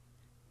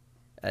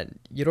 And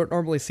you don't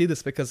normally see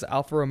this because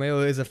Alfa Romeo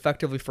is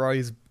effectively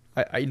Ferrari's,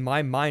 in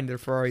my mind, they're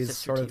Ferrari's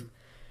Sister sort of team.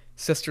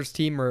 sister's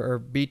team or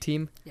B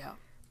team. Yeah.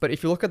 But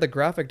if you look at the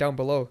graphic down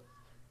below,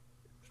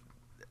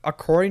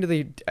 according to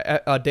the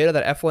data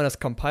that F1 has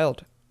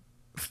compiled,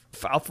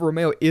 Alfa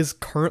Romeo is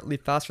currently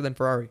faster than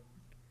Ferrari,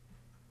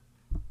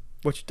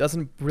 which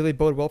doesn't really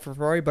bode well for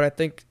Ferrari. But I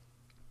think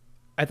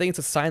it's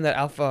a sign that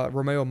Alfa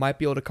Romeo might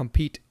be able to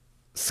compete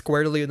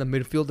squarely in the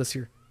midfield this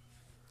year.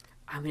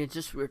 I mean, it's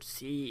just weird to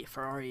see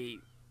Ferrari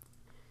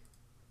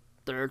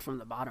third from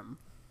the bottom.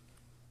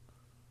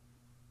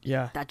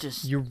 Yeah,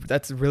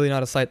 That's really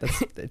not a sight.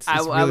 It's I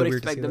really would weird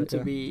expect to see them that, to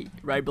yeah. be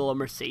Red Bull or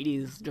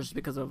Mercedes just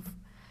because of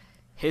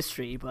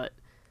history, but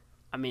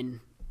I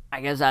mean,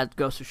 I guess that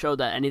goes to show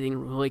that anything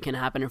really can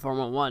happen in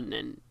Formula One,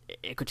 and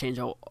it could change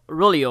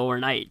really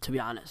overnight. To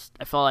be honest,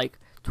 I felt like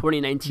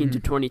 2019 to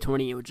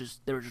 2020,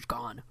 they were just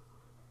gone.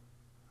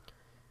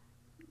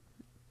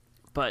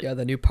 But Yeah,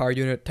 the new power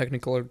unit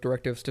technical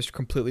directives just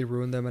completely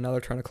ruined them, and now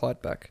they're trying to claw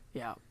it back.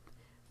 yeah,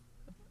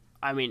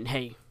 I mean,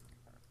 hey,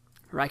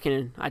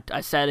 Raikkonen, I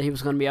said he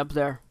was going to be up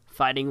there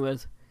fighting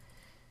with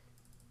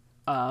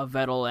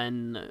Vettel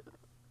and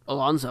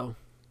Alonso,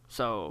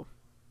 so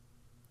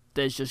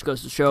this just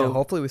goes to show. Yeah,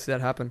 hopefully we see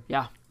that happen.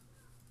 Yeah,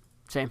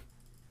 same.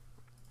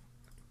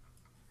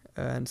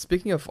 And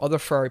speaking of other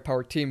Ferrari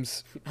powered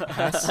teams,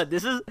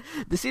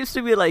 This seems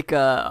to be like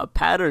a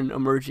pattern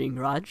emerging,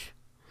 Raj.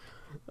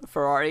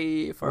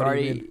 Ferrari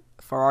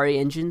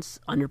engines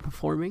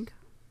underperforming.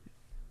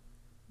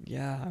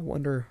 yeah, I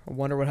wonder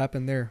what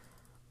happened there.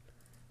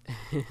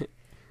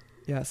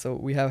 Yeah, so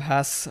we have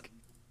Haas.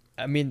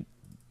 I mean,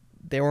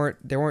 they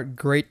weren't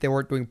great. They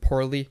weren't doing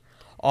poorly.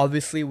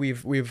 Obviously,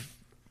 we've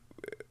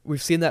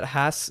seen that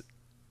Haas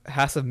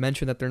have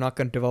mentioned that they're not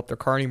going to develop their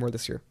car anymore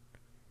this year.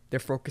 They're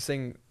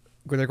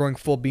going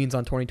full beans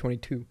on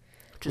 2022,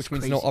 which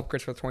means no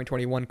upgrades for the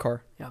 2021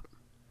 car. Yep.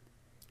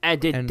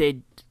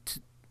 And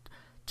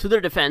to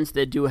their defense,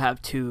 they do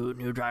have two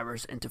new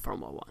drivers into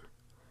Formula One.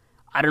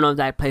 I don't know if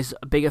that plays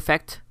a big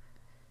effect.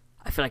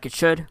 I feel like it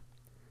should.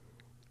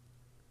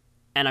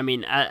 And I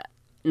mean,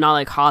 not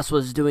like Haas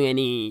was doing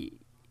any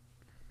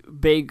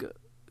big,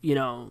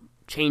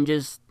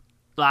 changes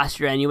last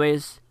year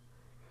anyways.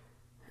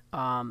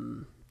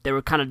 They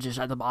were kind of just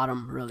at the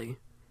bottom, really.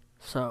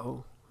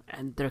 So,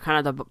 and they're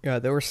kind of Yeah,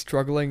 they were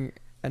struggling,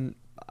 and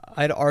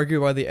I'd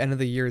argue by the end of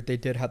the year they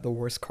did have the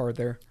worst car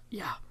there.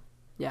 Yeah.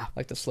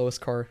 Like the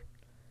slowest car.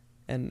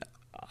 And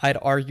I'd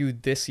argue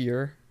this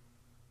year,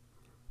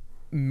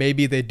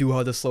 maybe they do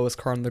have the slowest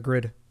car on the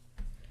grid.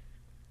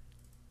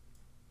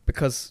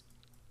 because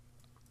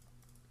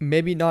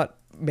maybe not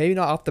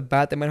off the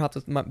bat they might not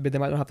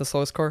have the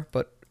slowest car,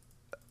 but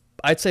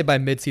I'd say by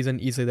mid-season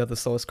easily they have the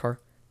slowest car.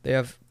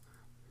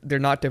 They're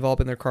not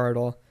developing their car at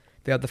all.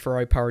 They have the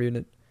Ferrari power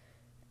unit,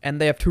 and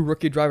they have 2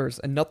 rookie drivers.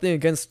 And nothing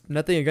against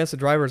the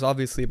drivers,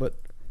 obviously, but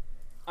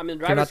I mean,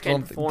 drivers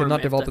can't perform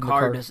if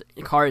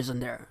the car isn't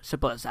there.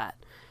 Simple as that.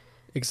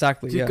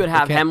 Exactly. You could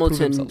have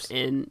Hamilton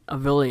in a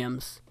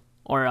Williams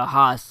or a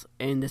Haas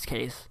in this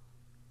case.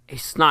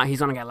 He's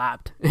gonna get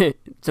lapped.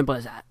 Simple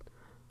as that.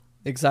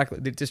 Exactly.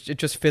 It's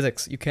just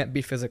physics. You can't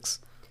beat physics,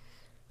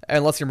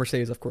 unless you're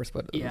Mercedes, of course.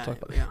 But yeah, we'll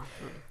talk about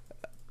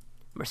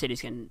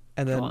Mercedes can.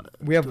 And then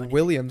we have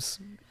Williams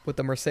with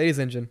the Mercedes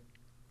engine.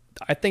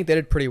 I think they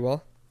did pretty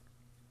well.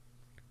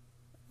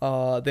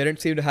 They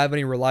didn't seem to have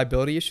any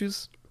reliability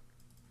issues,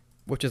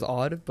 which is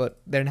odd,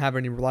 but they didn't have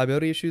any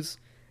reliability issues.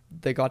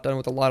 They got done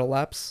with a lot of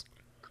laps.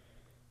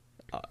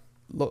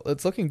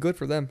 It's looking good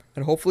for them,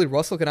 and hopefully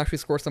Russell can actually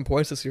score some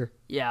points this year.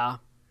 Yeah,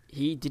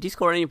 did he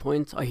score any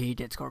points? Oh, he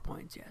did score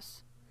points.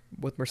 Yes.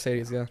 With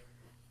Mercedes, yeah.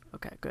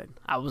 Okay, good.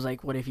 I was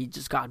like, what if he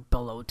just got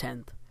below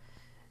 10th?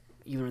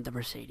 Even with the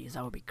Mercedes,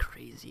 that would be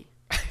crazy.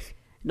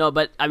 No,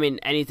 but I mean,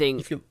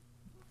 anything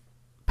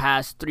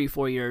past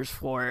 3-4 years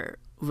for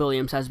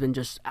Williams has been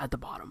just at the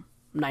bottom,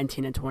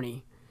 19 and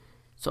 20.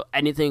 So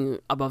anything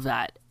above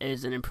that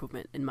is an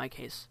improvement in my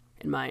case,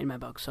 in my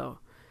book. So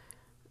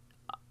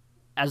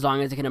as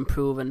long as they can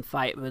improve and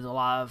fight with a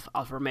lot of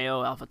Alfa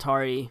Romeo,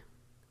 AlphaTauri,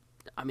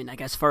 I mean, I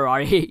guess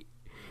Ferrari,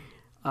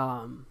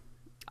 I'll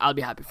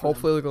be happy for them.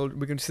 Hopefully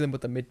we can see them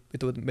with the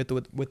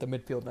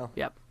midfield now.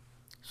 Yep.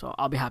 So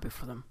I'll be happy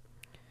for them.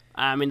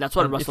 I mean, that's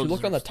what Russell. If you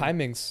look on the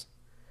timings,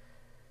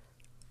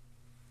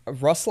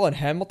 Russell and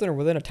Hamilton are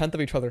within a tenth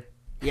of each other.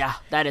 Yeah,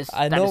 that is.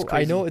 I know.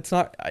 Crazy. I know it's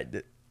not.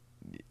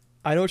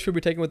 I know it should be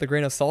taken with a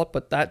grain of salt,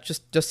 but that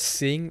just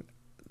seeing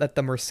that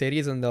the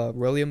Mercedes and the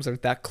Williams are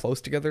that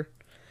close together.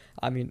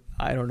 I mean,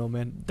 I don't know,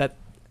 man. That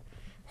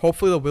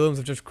hopefully the Williams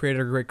have just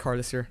created a great car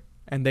this year,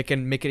 and they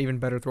can make it even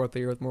better throughout the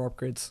year with more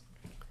upgrades.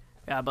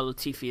 Yeah, but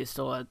Latifi is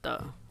still at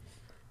the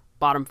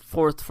bottom,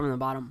 4th from the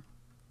bottom.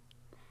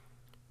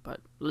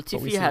 But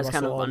Latifi has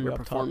kind of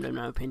underperformed in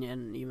my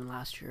opinion, even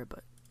last year.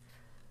 But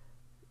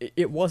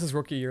it was his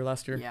rookie year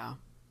last year. Yeah.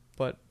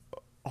 But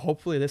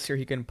hopefully this year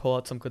he can pull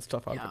out some good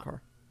stuff out of the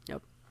car.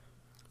 Yep.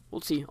 We'll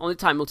see. Only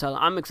time will tell.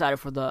 I'm excited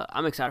for the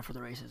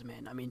races,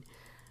 man. I mean,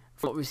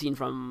 from what we've seen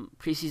from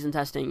preseason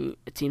testing,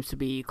 it seems to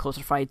be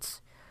closer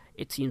fights.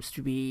 It seems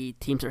to be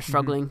teams are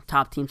struggling. Mm-hmm.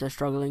 Top teams are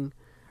struggling.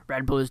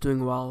 Red Bull is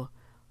doing well.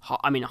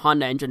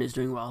 Honda engine is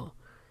doing well.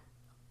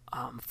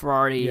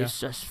 Ferrari is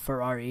just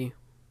Ferrari.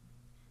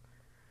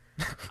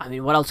 I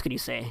mean, what else could you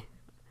say?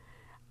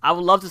 I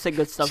would love to say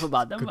good stuff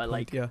about them, but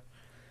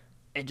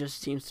it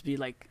just seems to be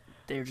like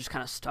they're just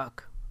kind of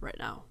stuck right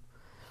now.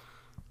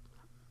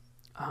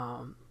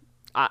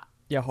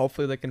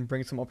 Hopefully they can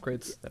bring some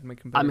upgrades that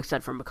make them better. I'm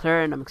excited for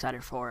McLaren. I'm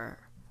excited for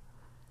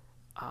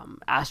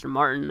Aston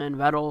Martin and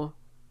Vettel.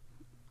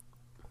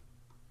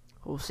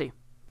 We'll see.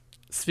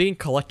 Speaking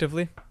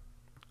collectively,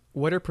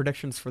 what are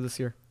predictions for this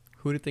year?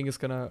 Who do you think is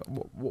gonna?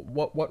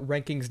 What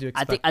rankings do you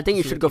expect? I think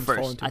you should go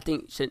first. I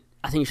think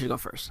you should go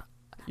first.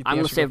 I'm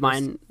gonna save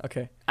mine.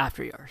 Okay.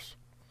 After yours.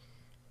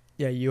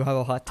 Yeah, you have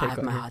a hot take. I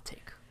have my hot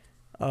take.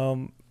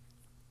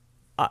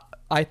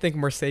 I think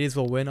Mercedes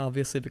will win,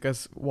 obviously,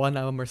 because 1,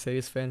 I'm a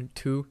Mercedes fan.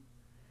 2,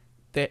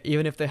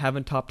 even if they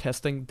haven't top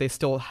testing, they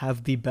still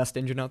have the best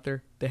engine out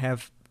there. They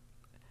have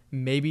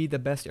maybe the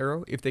best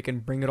aero. If they can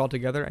bring it all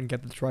together and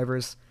get the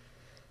drivers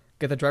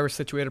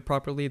situated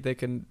properly, they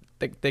can.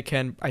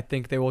 I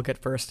think they will get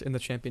first in the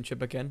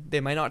championship again. They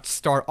might not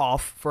start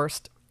off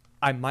first.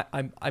 I'm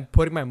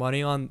putting my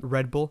money on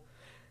Red Bull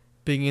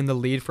being in the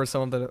lead for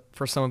some of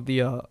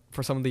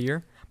the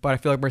year, but I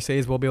feel like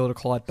Mercedes will be able to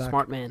claw it back.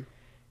 Smart man.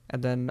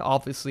 And then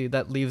obviously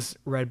that leaves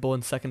Red Bull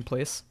in second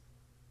place.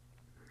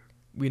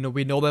 We know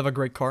they have a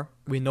great car.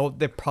 We know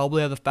they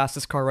probably have the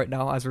fastest car right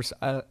now.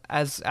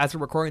 As we're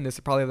recording this,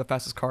 they probably have the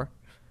fastest car.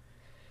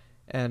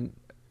 And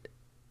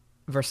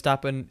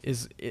Verstappen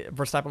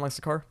likes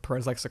the car.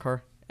 Perez likes the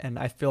car, and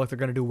I feel like they're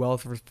gonna do well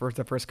for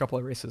the first couple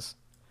of races.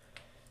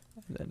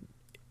 And then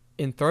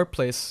in third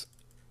place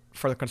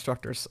for the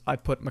constructors, I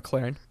put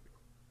McLaren.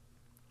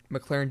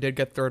 McLaren did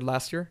get third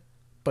last year,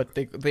 but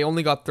they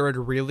only got third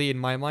really in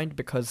my mind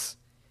because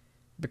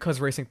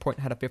Racing Point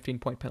had a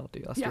 15-point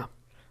penalty last year.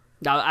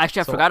 Now,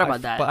 actually, I forgot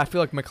about that. But I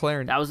feel like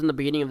McLaren... That was in the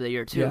beginning of the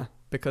year, too. Yeah,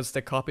 because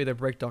they copied their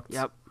brake ducts.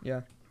 Yep.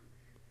 Yeah.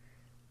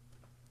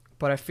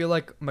 But I feel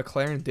like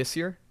McLaren this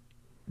year,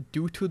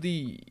 due to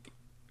the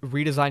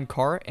redesigned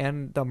car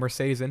and the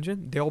Mercedes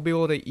engine, they'll be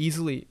able to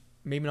easily,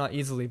 maybe not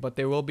easily, but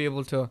they will be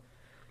able to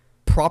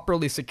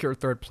properly secure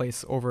third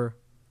place over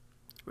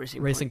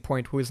Racing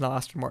Point, who is not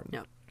Aston Martin.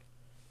 Yep.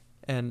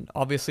 And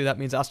obviously that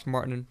means Aston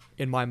Martin,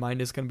 in my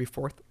mind, is going to be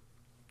fourth.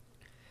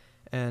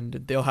 And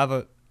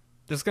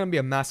there's going to be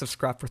a massive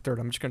scrap for third.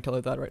 I'm just going to tell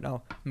you that right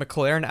now.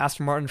 McLaren,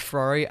 Aston Martin,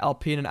 Ferrari,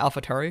 Alpine, and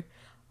AlphaTauri,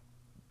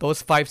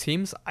 those 5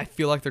 teams, I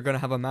feel like they're going to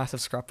have a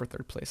massive scrap for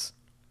third place.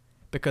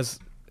 Because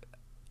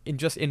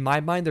in my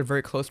mind, they're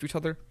very close to each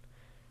other,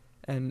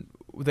 and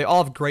they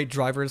all have great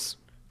drivers.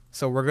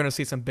 So we're gonna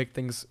see some big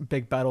things,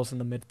 big battles in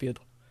the midfield.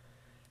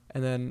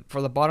 And then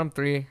for the bottom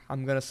three,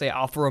 I'm gonna say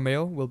Alfa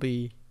Romeo will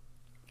be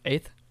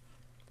 8th,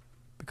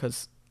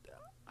 because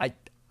I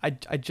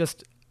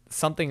just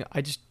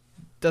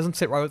doesn't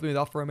sit right with me with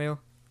Alfa Romeo.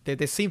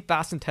 They seem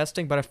fast in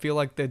testing, but I feel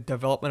like the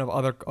development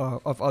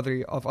of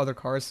other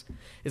cars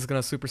is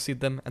gonna supersede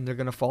them, and they're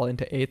gonna fall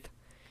into 8th.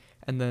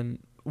 And then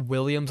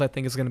Williams, I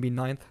think, is gonna be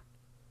 9th,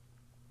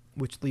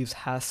 which leaves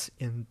Haas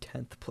in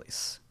 10th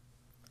place.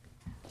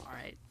 All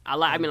right. I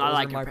like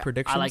your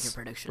predictions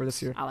predictions for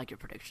this year. I like your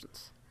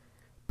predictions,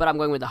 but I'm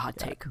going with the hot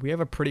take. We have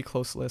a pretty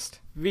close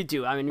list. We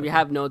do. I mean, we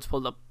have notes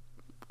pulled up.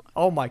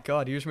 Oh my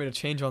God! You just made a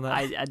change on that.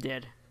 I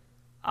did.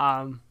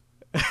 All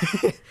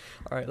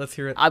right, let's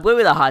hear it. I'm going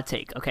with a hot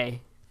take,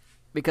 okay?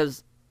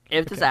 Because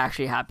if this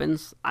actually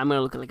happens, I'm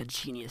gonna look like a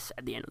genius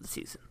at the end of the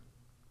season.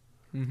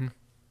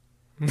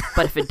 Mm-hmm.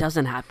 But if it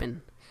doesn't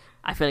happen,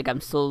 I feel like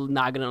I'm still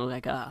not gonna look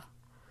like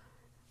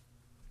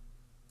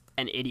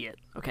an idiot.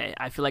 Okay,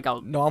 I feel like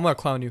I'll. No, I'm gonna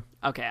clown you.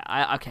 Okay,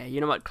 okay.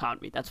 You know what? Clown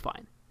me. That's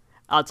fine.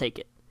 I'll take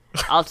it.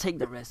 I'll take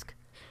the risk.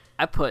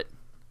 I put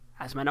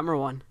as my number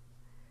 1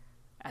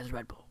 as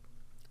Red Bull.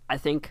 I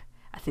think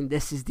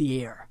this is the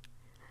year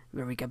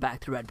where we get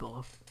back to Red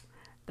Bull.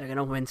 They're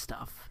gonna win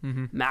stuff.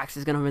 Mm-hmm. Max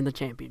is gonna win the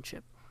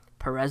championship.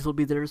 Perez will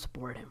be there to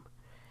support him.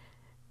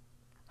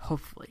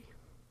 Hopefully,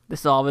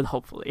 this is all with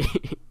hopefully.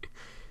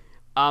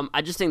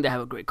 I just think they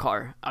have a great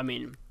car. I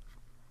mean,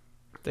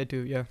 they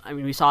do, yeah. I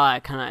mean, we saw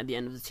that kind of at the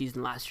end of the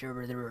season last year,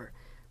 where they were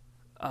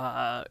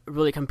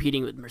really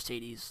competing with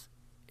Mercedes,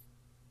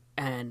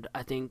 and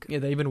I think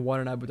they even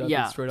won in Abu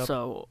Dhabi straight up.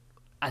 So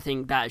I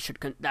think that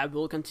that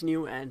will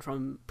continue, and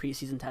from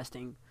preseason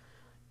testing,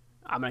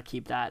 I'm gonna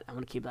keep that. I'm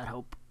gonna keep that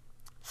hope.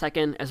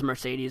 Second is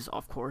Mercedes,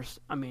 of course.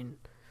 I mean,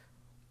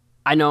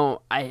 I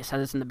know I said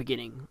this in the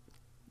beginning.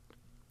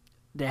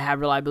 They have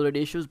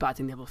reliability issues, but I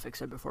think they will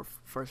fix it before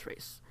first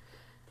race.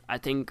 I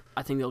think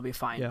they'll be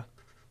fine. Yeah.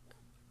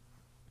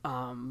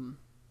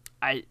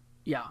 I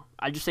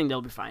just think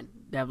they'll be fine.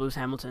 They have Lewis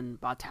Hamilton,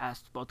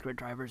 Bottas, both great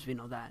drivers. We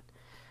know that,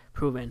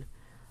 proven.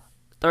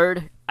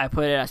 Third, I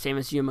put it as same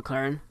as you,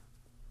 McLaren,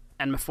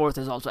 and my fourth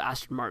is also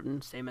Aston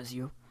Martin, same as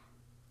you.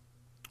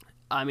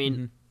 I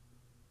mean,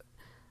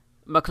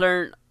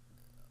 McLaren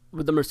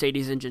with the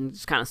Mercedes engine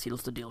just kind of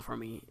seals the deal for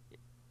me.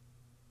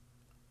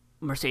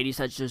 Mercedes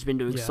has just been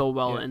doing so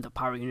well in the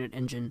power unit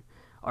engine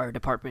or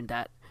department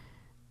that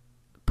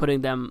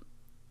putting them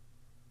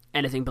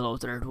anything below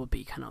third will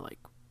be kind of like,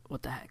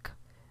 what the heck.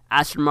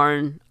 Aston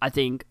Martin, I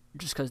think,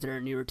 just because they're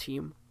a newer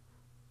team,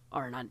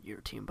 or not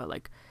newer team, but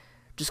like,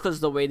 just because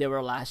the way they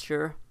were last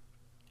year,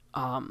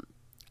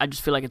 I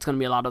just feel like it's going to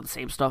be a lot of the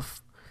same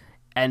stuff,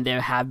 and they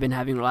have been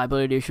having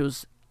reliability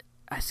issues.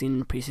 I've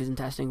seen preseason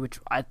testing, which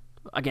I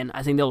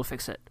think they'll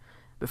fix it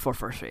before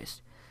first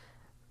race.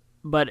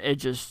 But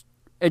it's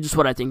just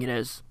what I think it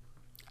is.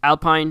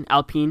 Alpine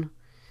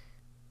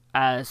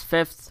as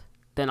fifth,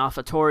 then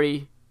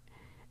AlphaTauri,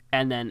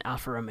 and then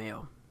Alfa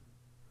Romeo.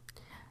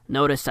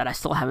 Notice that I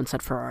still haven't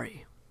said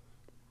Ferrari.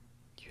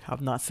 You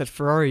have not said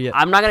Ferrari yet.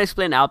 I'm not going to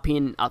explain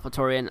Alpine,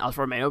 AlphaTauri, and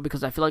Alfa Romeo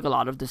because I feel like a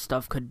lot of this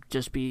stuff could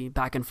just be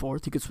back and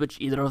forth. You could switch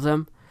either of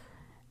them,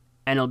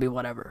 and it'll be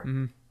whatever.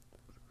 Mm-hmm.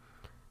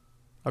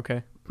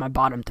 Okay. My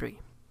bottom three.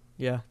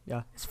 Yeah.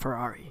 Is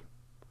Ferrari.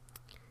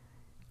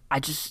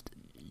 I'm just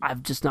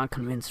not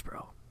convinced,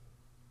 bro.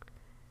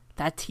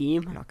 That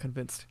team. I'm not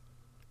convinced.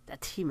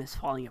 That team is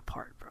falling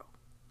apart, bro.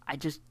 I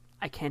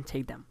can't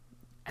take them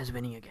as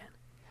winning again.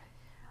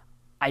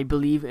 I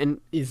believe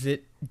in. Is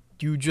it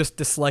you just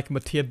dislike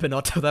Mattia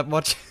Binotto that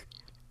much?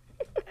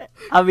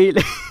 I mean,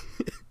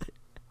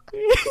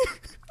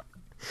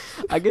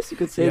 I guess you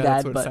could say that.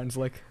 That's what but it sounds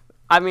like.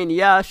 I mean,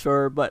 yeah,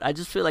 sure, but I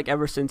just feel like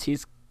ever since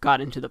he's got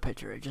into the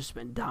picture, it's just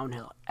been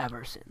downhill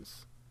ever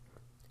since.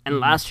 And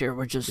last year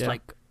we're just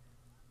like,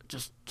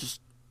 just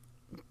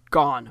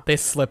gone. They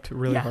slipped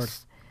really hard.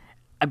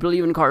 I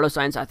believe in Carlos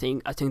Sainz. I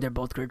think they're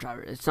both great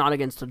drivers. It's not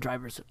against the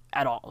drivers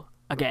at all.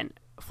 Again,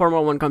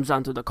 Formula 1 comes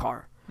down to the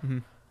car. Mm-hmm.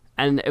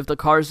 And if the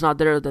car is not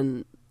there,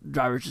 then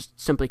drivers just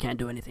simply can't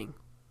do anything.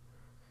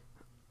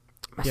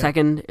 My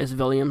second is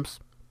Williams.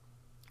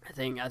 I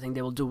think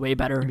they will do way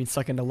better. I mean,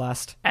 second to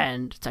last.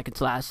 And second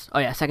to last. Oh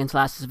yeah, second to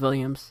last is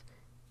Williams.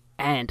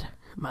 And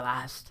my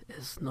last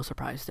is, no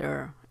surprise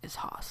there, is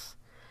Haas.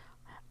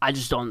 I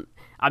just don't.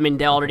 I mean,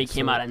 they already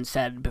came out and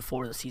said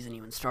before the season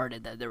even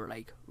started that they were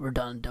like, we're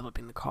done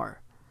developing the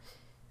car.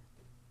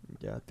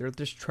 Yeah, they're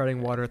just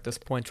treading water at this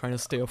point, trying to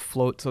stay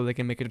afloat so they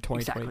can make it to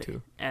 2022.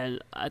 Exactly. And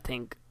I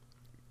think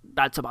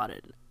that's about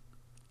it.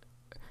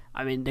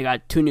 I mean, they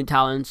got two new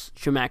talents,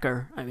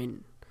 Schumacher. I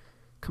mean,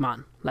 come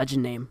on,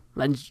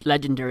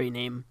 legendary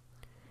name.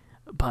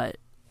 But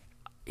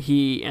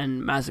he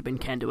and Mazepin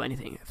can't do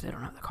anything if they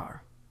don't have the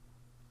car.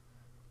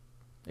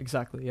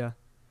 Exactly, yeah.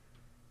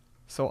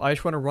 So I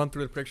just want to run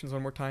through the predictions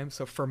one more time.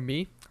 So for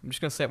me, I'm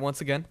just going to say it once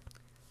again.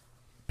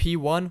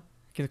 P1,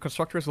 the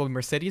constructors will be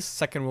Mercedes.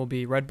 Second will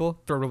be Red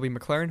Bull. Third will be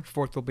McLaren.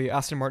 Fourth will be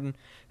Aston Martin.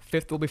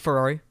 Fifth will be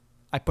Ferrari.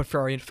 I put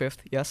Ferrari in 5th,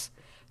 yes.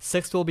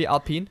 6th will be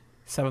Alpine.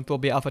 7th will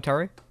be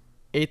AlphaTauri.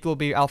 8th will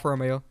be Alfa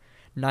Romeo.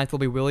 9th will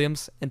be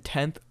Williams. And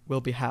 10th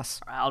will be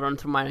Haas. I'll run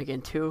through mine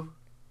again too.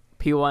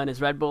 P1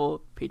 is Red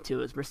Bull.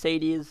 P2 is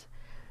Mercedes.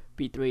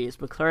 P3 is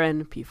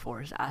McLaren.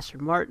 P4 is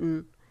Aston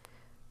Martin.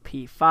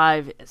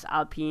 P5 is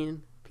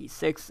Alpine.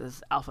 P6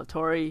 is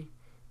AlphaTauri.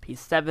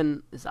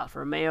 P7 is Alfa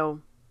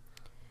Romeo.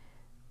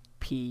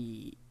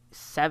 P8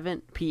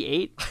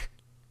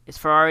 is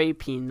Ferrari.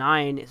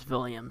 P9 is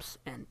Williams.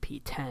 And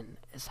P10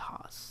 is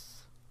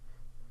Haas.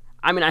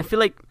 I mean, I feel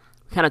like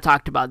we kind of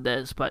talked about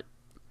this, but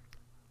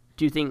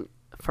do you think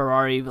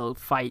Ferrari will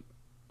fight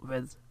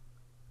with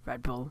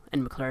Red Bull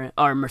and McLaren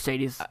or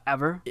Mercedes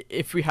ever?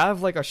 If we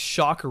have like a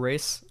shock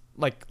race,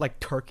 like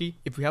Turkey,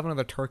 if we have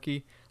another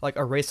Turkey, like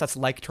a race that's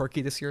like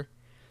Turkey this year,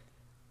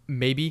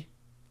 maybe.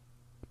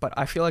 But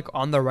I feel like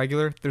on the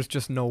regular, there's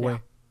just no way.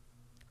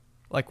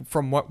 Like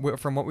from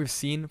what we've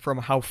seen, from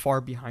how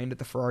far behind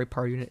the Ferrari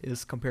power unit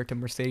is compared to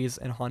Mercedes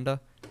and Honda,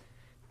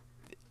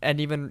 and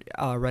even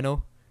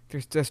Renault,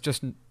 there's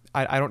just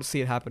I don't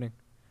see it happening.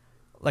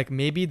 Like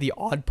maybe the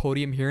odd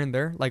podium here and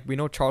there. Like we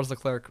know Charles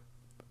Leclerc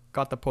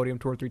got the podium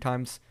 2 or 3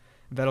 times.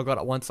 Vettel got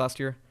it once last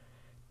year.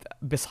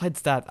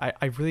 Besides that,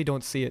 I really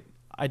don't see it.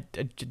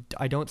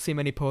 I don't see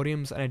many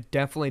podiums, and I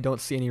definitely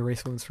don't see any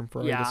race wins from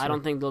Ferrari. Yeah, this year. I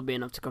don't think they'll be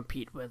enough to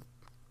compete with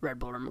Red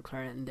Bull or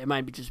McLaren. They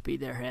might just be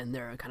there and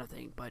there kind of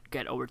thing, but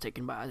get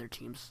overtaken by other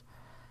teams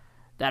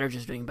that are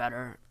just doing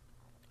better.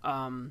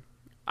 I mean,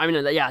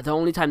 yeah, the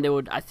only time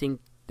I think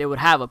they would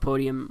have a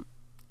podium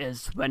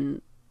is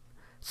when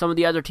some of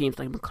the other teams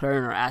like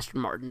McLaren or Aston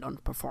Martin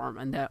don't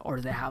perform,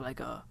 or they have like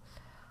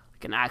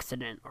an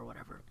accident or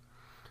whatever.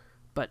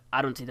 But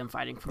I don't see them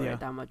fighting for it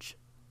that much.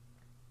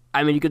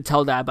 I mean, you could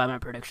tell that by my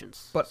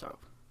predictions. But so.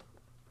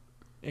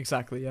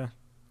 Exactly, yeah.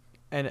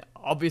 And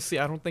obviously,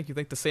 I don't think you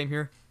think the same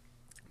here.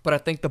 But I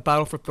think the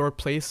battle for 3rd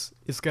place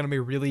is going to be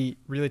really,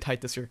 really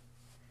tight this year.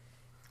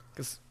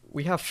 Because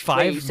we have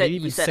 5, maybe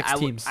even 6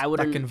 teams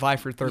that can vie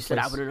for 3rd place. You said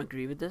I wouldn't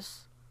agree with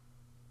this?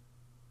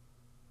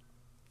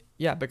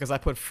 Yeah, because I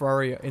put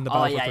Ferrari in the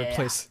battle for 3rd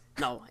place.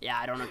 No, yeah,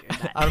 I don't agree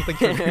with that. I don't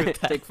think you agree with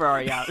that. Take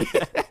Ferrari out.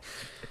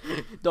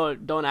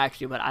 don't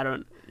actually, but I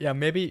don't. Yeah,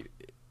 maybe.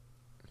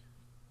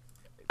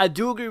 I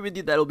do agree with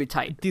you that it'll be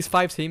tight. These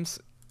 5 teams,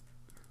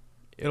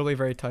 it'll be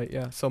very tight,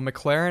 yeah. So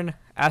McLaren,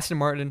 Aston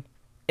Martin,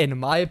 in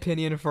my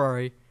opinion,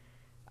 Ferrari,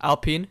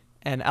 Alpine,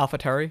 and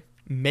AlphaTauri,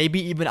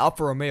 maybe even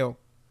Alfa Romeo.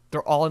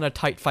 They're all in a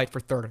tight fight for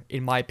 3rd,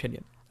 in my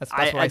opinion. That's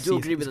what I do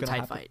agree with the tight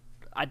happen. fight.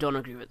 I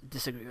don't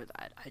disagree with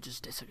that. I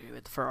just disagree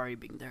with Ferrari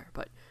being there.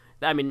 But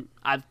I mean,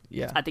 I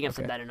think I've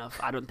said that enough.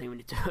 I don't think we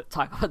need to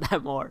talk about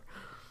that more.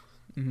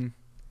 Mm-hmm.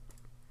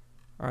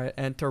 All right,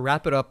 and to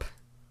wrap it up,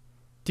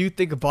 do you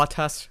think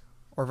Bottas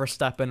or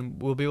Verstappen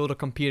will be able to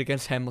compete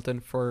against Hamilton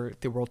for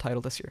the world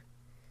title this year?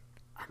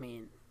 I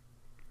mean,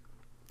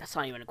 that's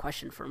not even a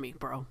question for me,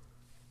 bro.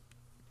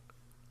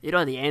 You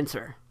know the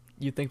answer.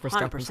 You think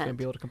Verstappen's going to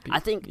be able to compete? I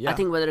think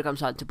whether it comes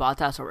down to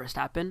Bottas or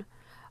Verstappen,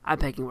 I'm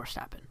picking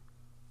Verstappen.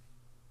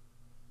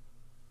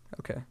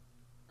 Okay.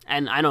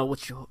 And I know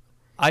what you...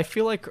 I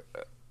feel like,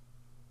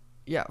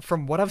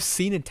 from what I've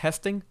seen in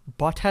testing,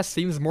 Bottas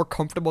seems more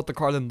comfortable with the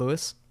car than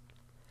Lewis.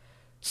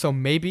 So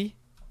maybe,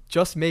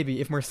 just maybe,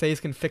 if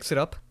Mercedes can fix it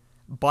up,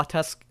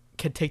 Bottas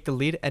can take the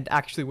lead and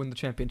actually win the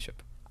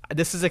championship.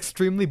 This is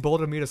extremely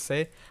bold of me to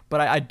say,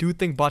 but I do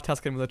think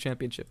Bottas can win the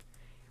championship.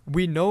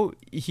 We know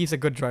he's a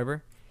good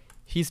driver.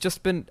 He's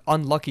just been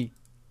unlucky.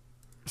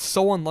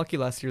 So unlucky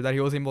last year that he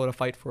wasn't able to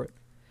fight for it.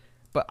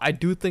 But I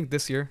do think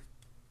this year,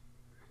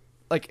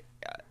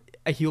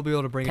 he'll be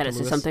able to bring it to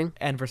Lewis something?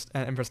 And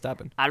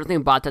Verstappen. I don't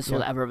think Bottas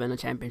will ever win a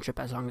championship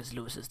as long as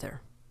Lewis is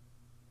there.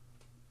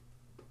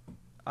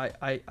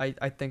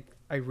 I think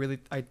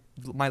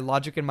my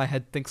logic in my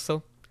head thinks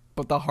so,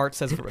 but the heart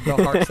says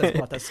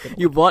Bottas.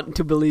 You want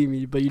to believe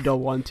me, but you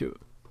don't want to.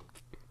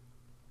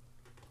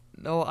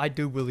 No, I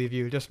do believe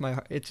you. Just my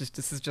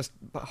this is just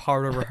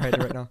hard over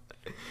head right now.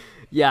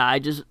 Yeah,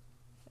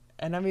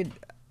 and I mean,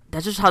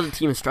 that's just how the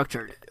team is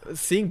structured.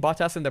 Seeing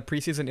Bottas in the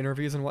preseason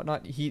interviews and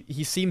whatnot,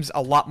 he seems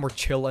a lot more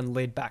chill and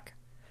laid back.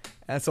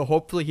 And so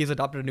hopefully he's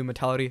adopted a new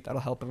mentality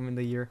that'll help him in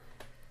the year.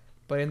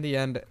 But in the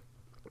end,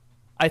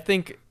 I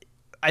think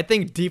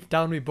deep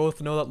down we both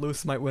know that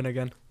Lewis might win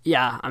again.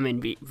 Yeah, I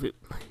mean,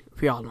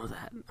 we all know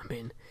that. I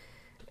mean,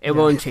 it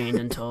won't change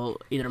until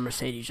either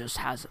Mercedes just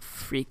has a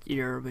freak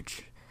year,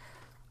 which,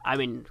 I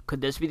mean,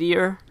 could this be the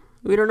year?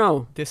 We don't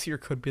know. This year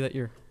could be that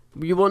year.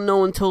 We won't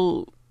know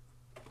until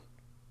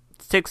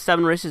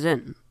 6-7 races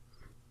in,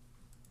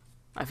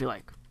 I feel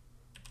like.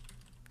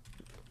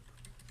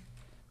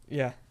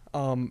 Yeah.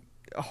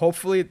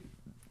 Hopefully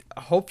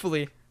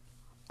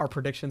our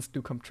predictions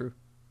do come true.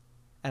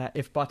 And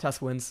if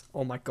Bottas wins,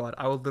 oh my god,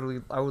 I would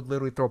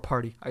literally throw a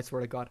party. I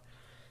swear to God.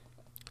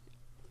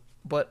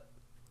 But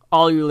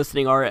all you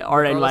listening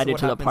are invited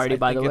to the party,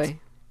 by the way.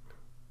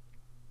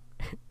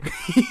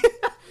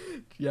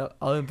 Yeah,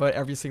 I'll invite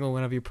every single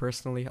one of you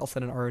personally. I'll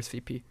send an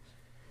RSVP.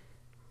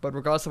 But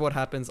regardless of what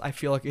happens, I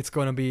feel like it's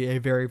going to be a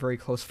very, very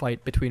close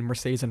fight between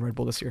Mercedes and Red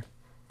Bull this year.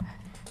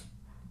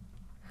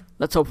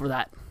 Let's hope for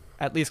that.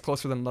 At least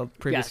closer than the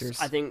previous Yes,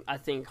 years. I think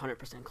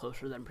 100%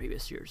 closer than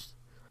previous years.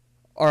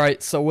 All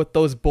right, so with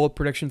those bold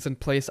predictions in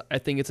place, I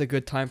think it's a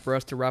good time for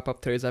us to wrap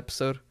up today's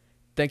episode.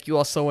 Thank you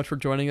all so much for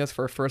joining us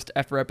for our first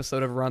ever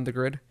episode of Around the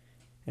Grid.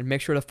 And make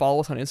sure to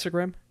follow us on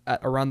Instagram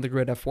at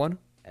AroundTheGridF1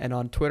 and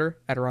on Twitter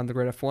at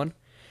AroundTheGridF1.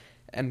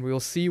 And we will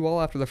see you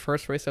all after the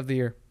first race of the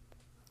year.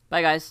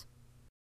 Bye, guys.